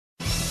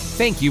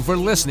 Thank you for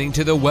listening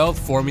to the Wealth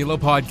Formula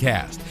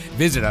Podcast.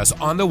 Visit us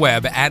on the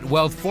web at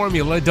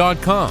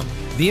wealthformula.com.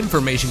 The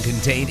information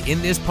contained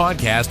in this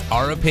podcast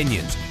are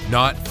opinions,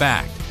 not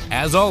fact.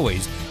 As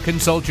always,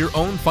 consult your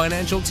own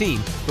financial team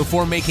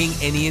before making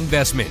any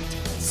investment.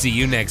 See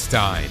you next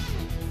time.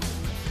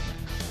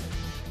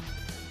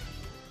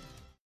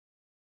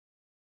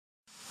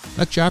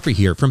 Buck Joffrey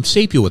here from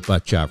Sapio with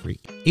Buck Joffrey.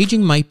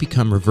 Aging might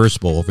become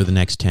reversible over the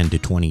next 10 to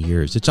 20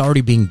 years. It's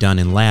already being done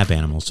in lab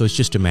animals, so it's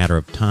just a matter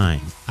of time.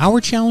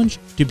 Our challenge?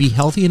 To be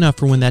healthy enough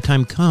for when that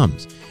time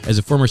comes. As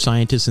a former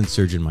scientist and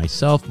surgeon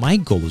myself, my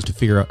goal is to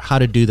figure out how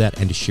to do that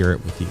and to share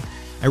it with you.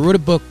 I wrote a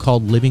book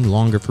called Living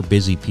Longer for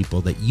Busy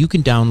People that you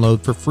can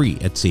download for free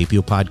at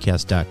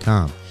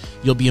sapiopodcast.com.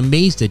 You'll be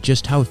amazed at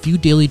just how a few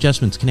daily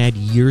adjustments can add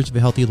years of a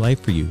healthy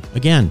life for you.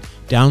 Again,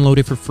 download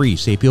it for free,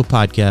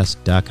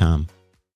 sapiopodcast.com.